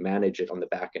can't really manage it on the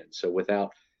back end. So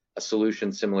without a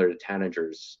solution similar to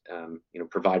Tanager's,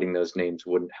 providing those names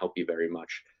wouldn't help you very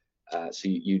much. So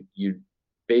you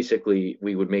basically,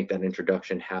 we would make that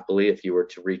introduction happily if you were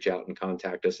to reach out and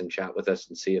contact us and chat with us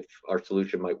and see if our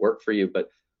solution might work for you. But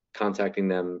contacting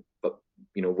them,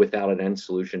 without an end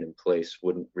solution in place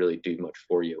wouldn't really do much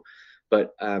for you.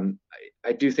 But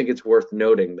I do think it's worth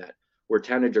noting that where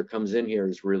Tanager comes in here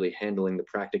is really handling the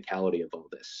practicality of all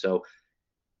this. So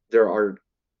there are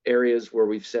areas where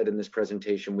we've said in this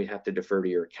presentation we have to defer to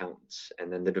your accountants,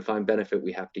 and then the defined benefit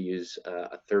we have to use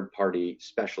a third-party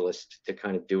specialist to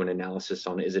kind of do an analysis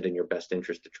on, is it in your best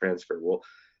interest to transfer? Well,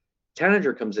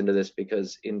 Tanager comes into this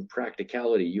because in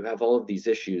practicality you have all of these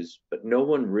issues, but no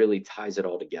one really ties it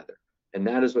all together. And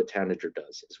that is what Tanager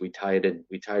does, is we tie it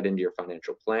into your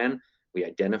financial plan. We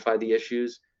identify the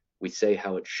issues, we say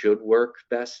how it should work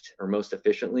best or most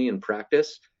efficiently in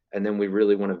practice, And then we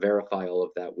really want to verify all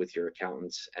of that with your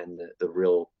accountants and the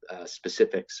real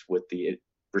specifics with the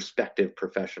respective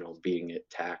professional, being it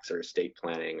tax or estate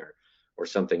planning or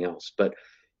something else. But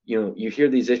you hear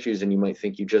these issues and you might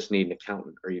think you just need an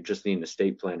accountant or you just need an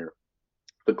estate planner.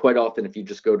 But quite often, if you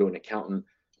just go to an accountant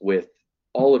with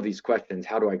all of these questions,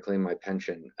 how do I claim my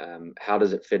pension? How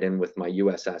does it fit in with my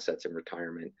U.S. assets in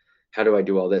retirement? How do I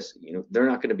do all this? They're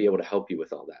not going to be able to help you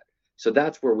with all that. So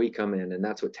that's where we come in, and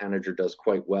that's what Tanager does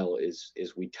quite well. Is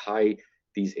we tie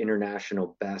these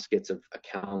international baskets of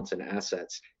accounts and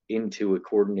assets into a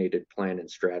coordinated plan and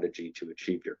strategy to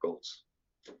achieve your goals.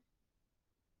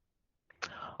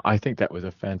 I think that was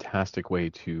a fantastic way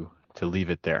to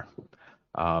leave it there.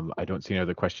 I don't see any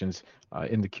other questions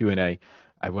in the Q&A.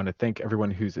 I want to thank everyone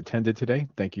who's attended today.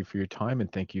 Thank you for your time,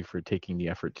 and thank you for taking the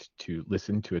effort to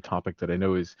listen to a topic that I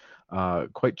know is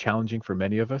quite challenging for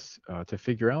many of us to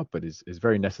figure out, but is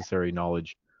very necessary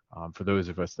knowledge for those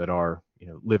of us that are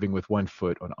living with one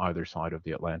foot on either side of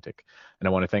the Atlantic. And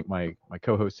I want to thank my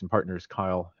co-hosts and partners,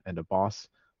 Kyle and Abbas,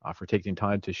 for taking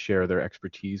time to share their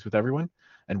expertise with everyone.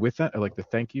 And with that, I'd like to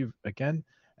thank you again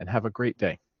and have a great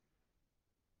day.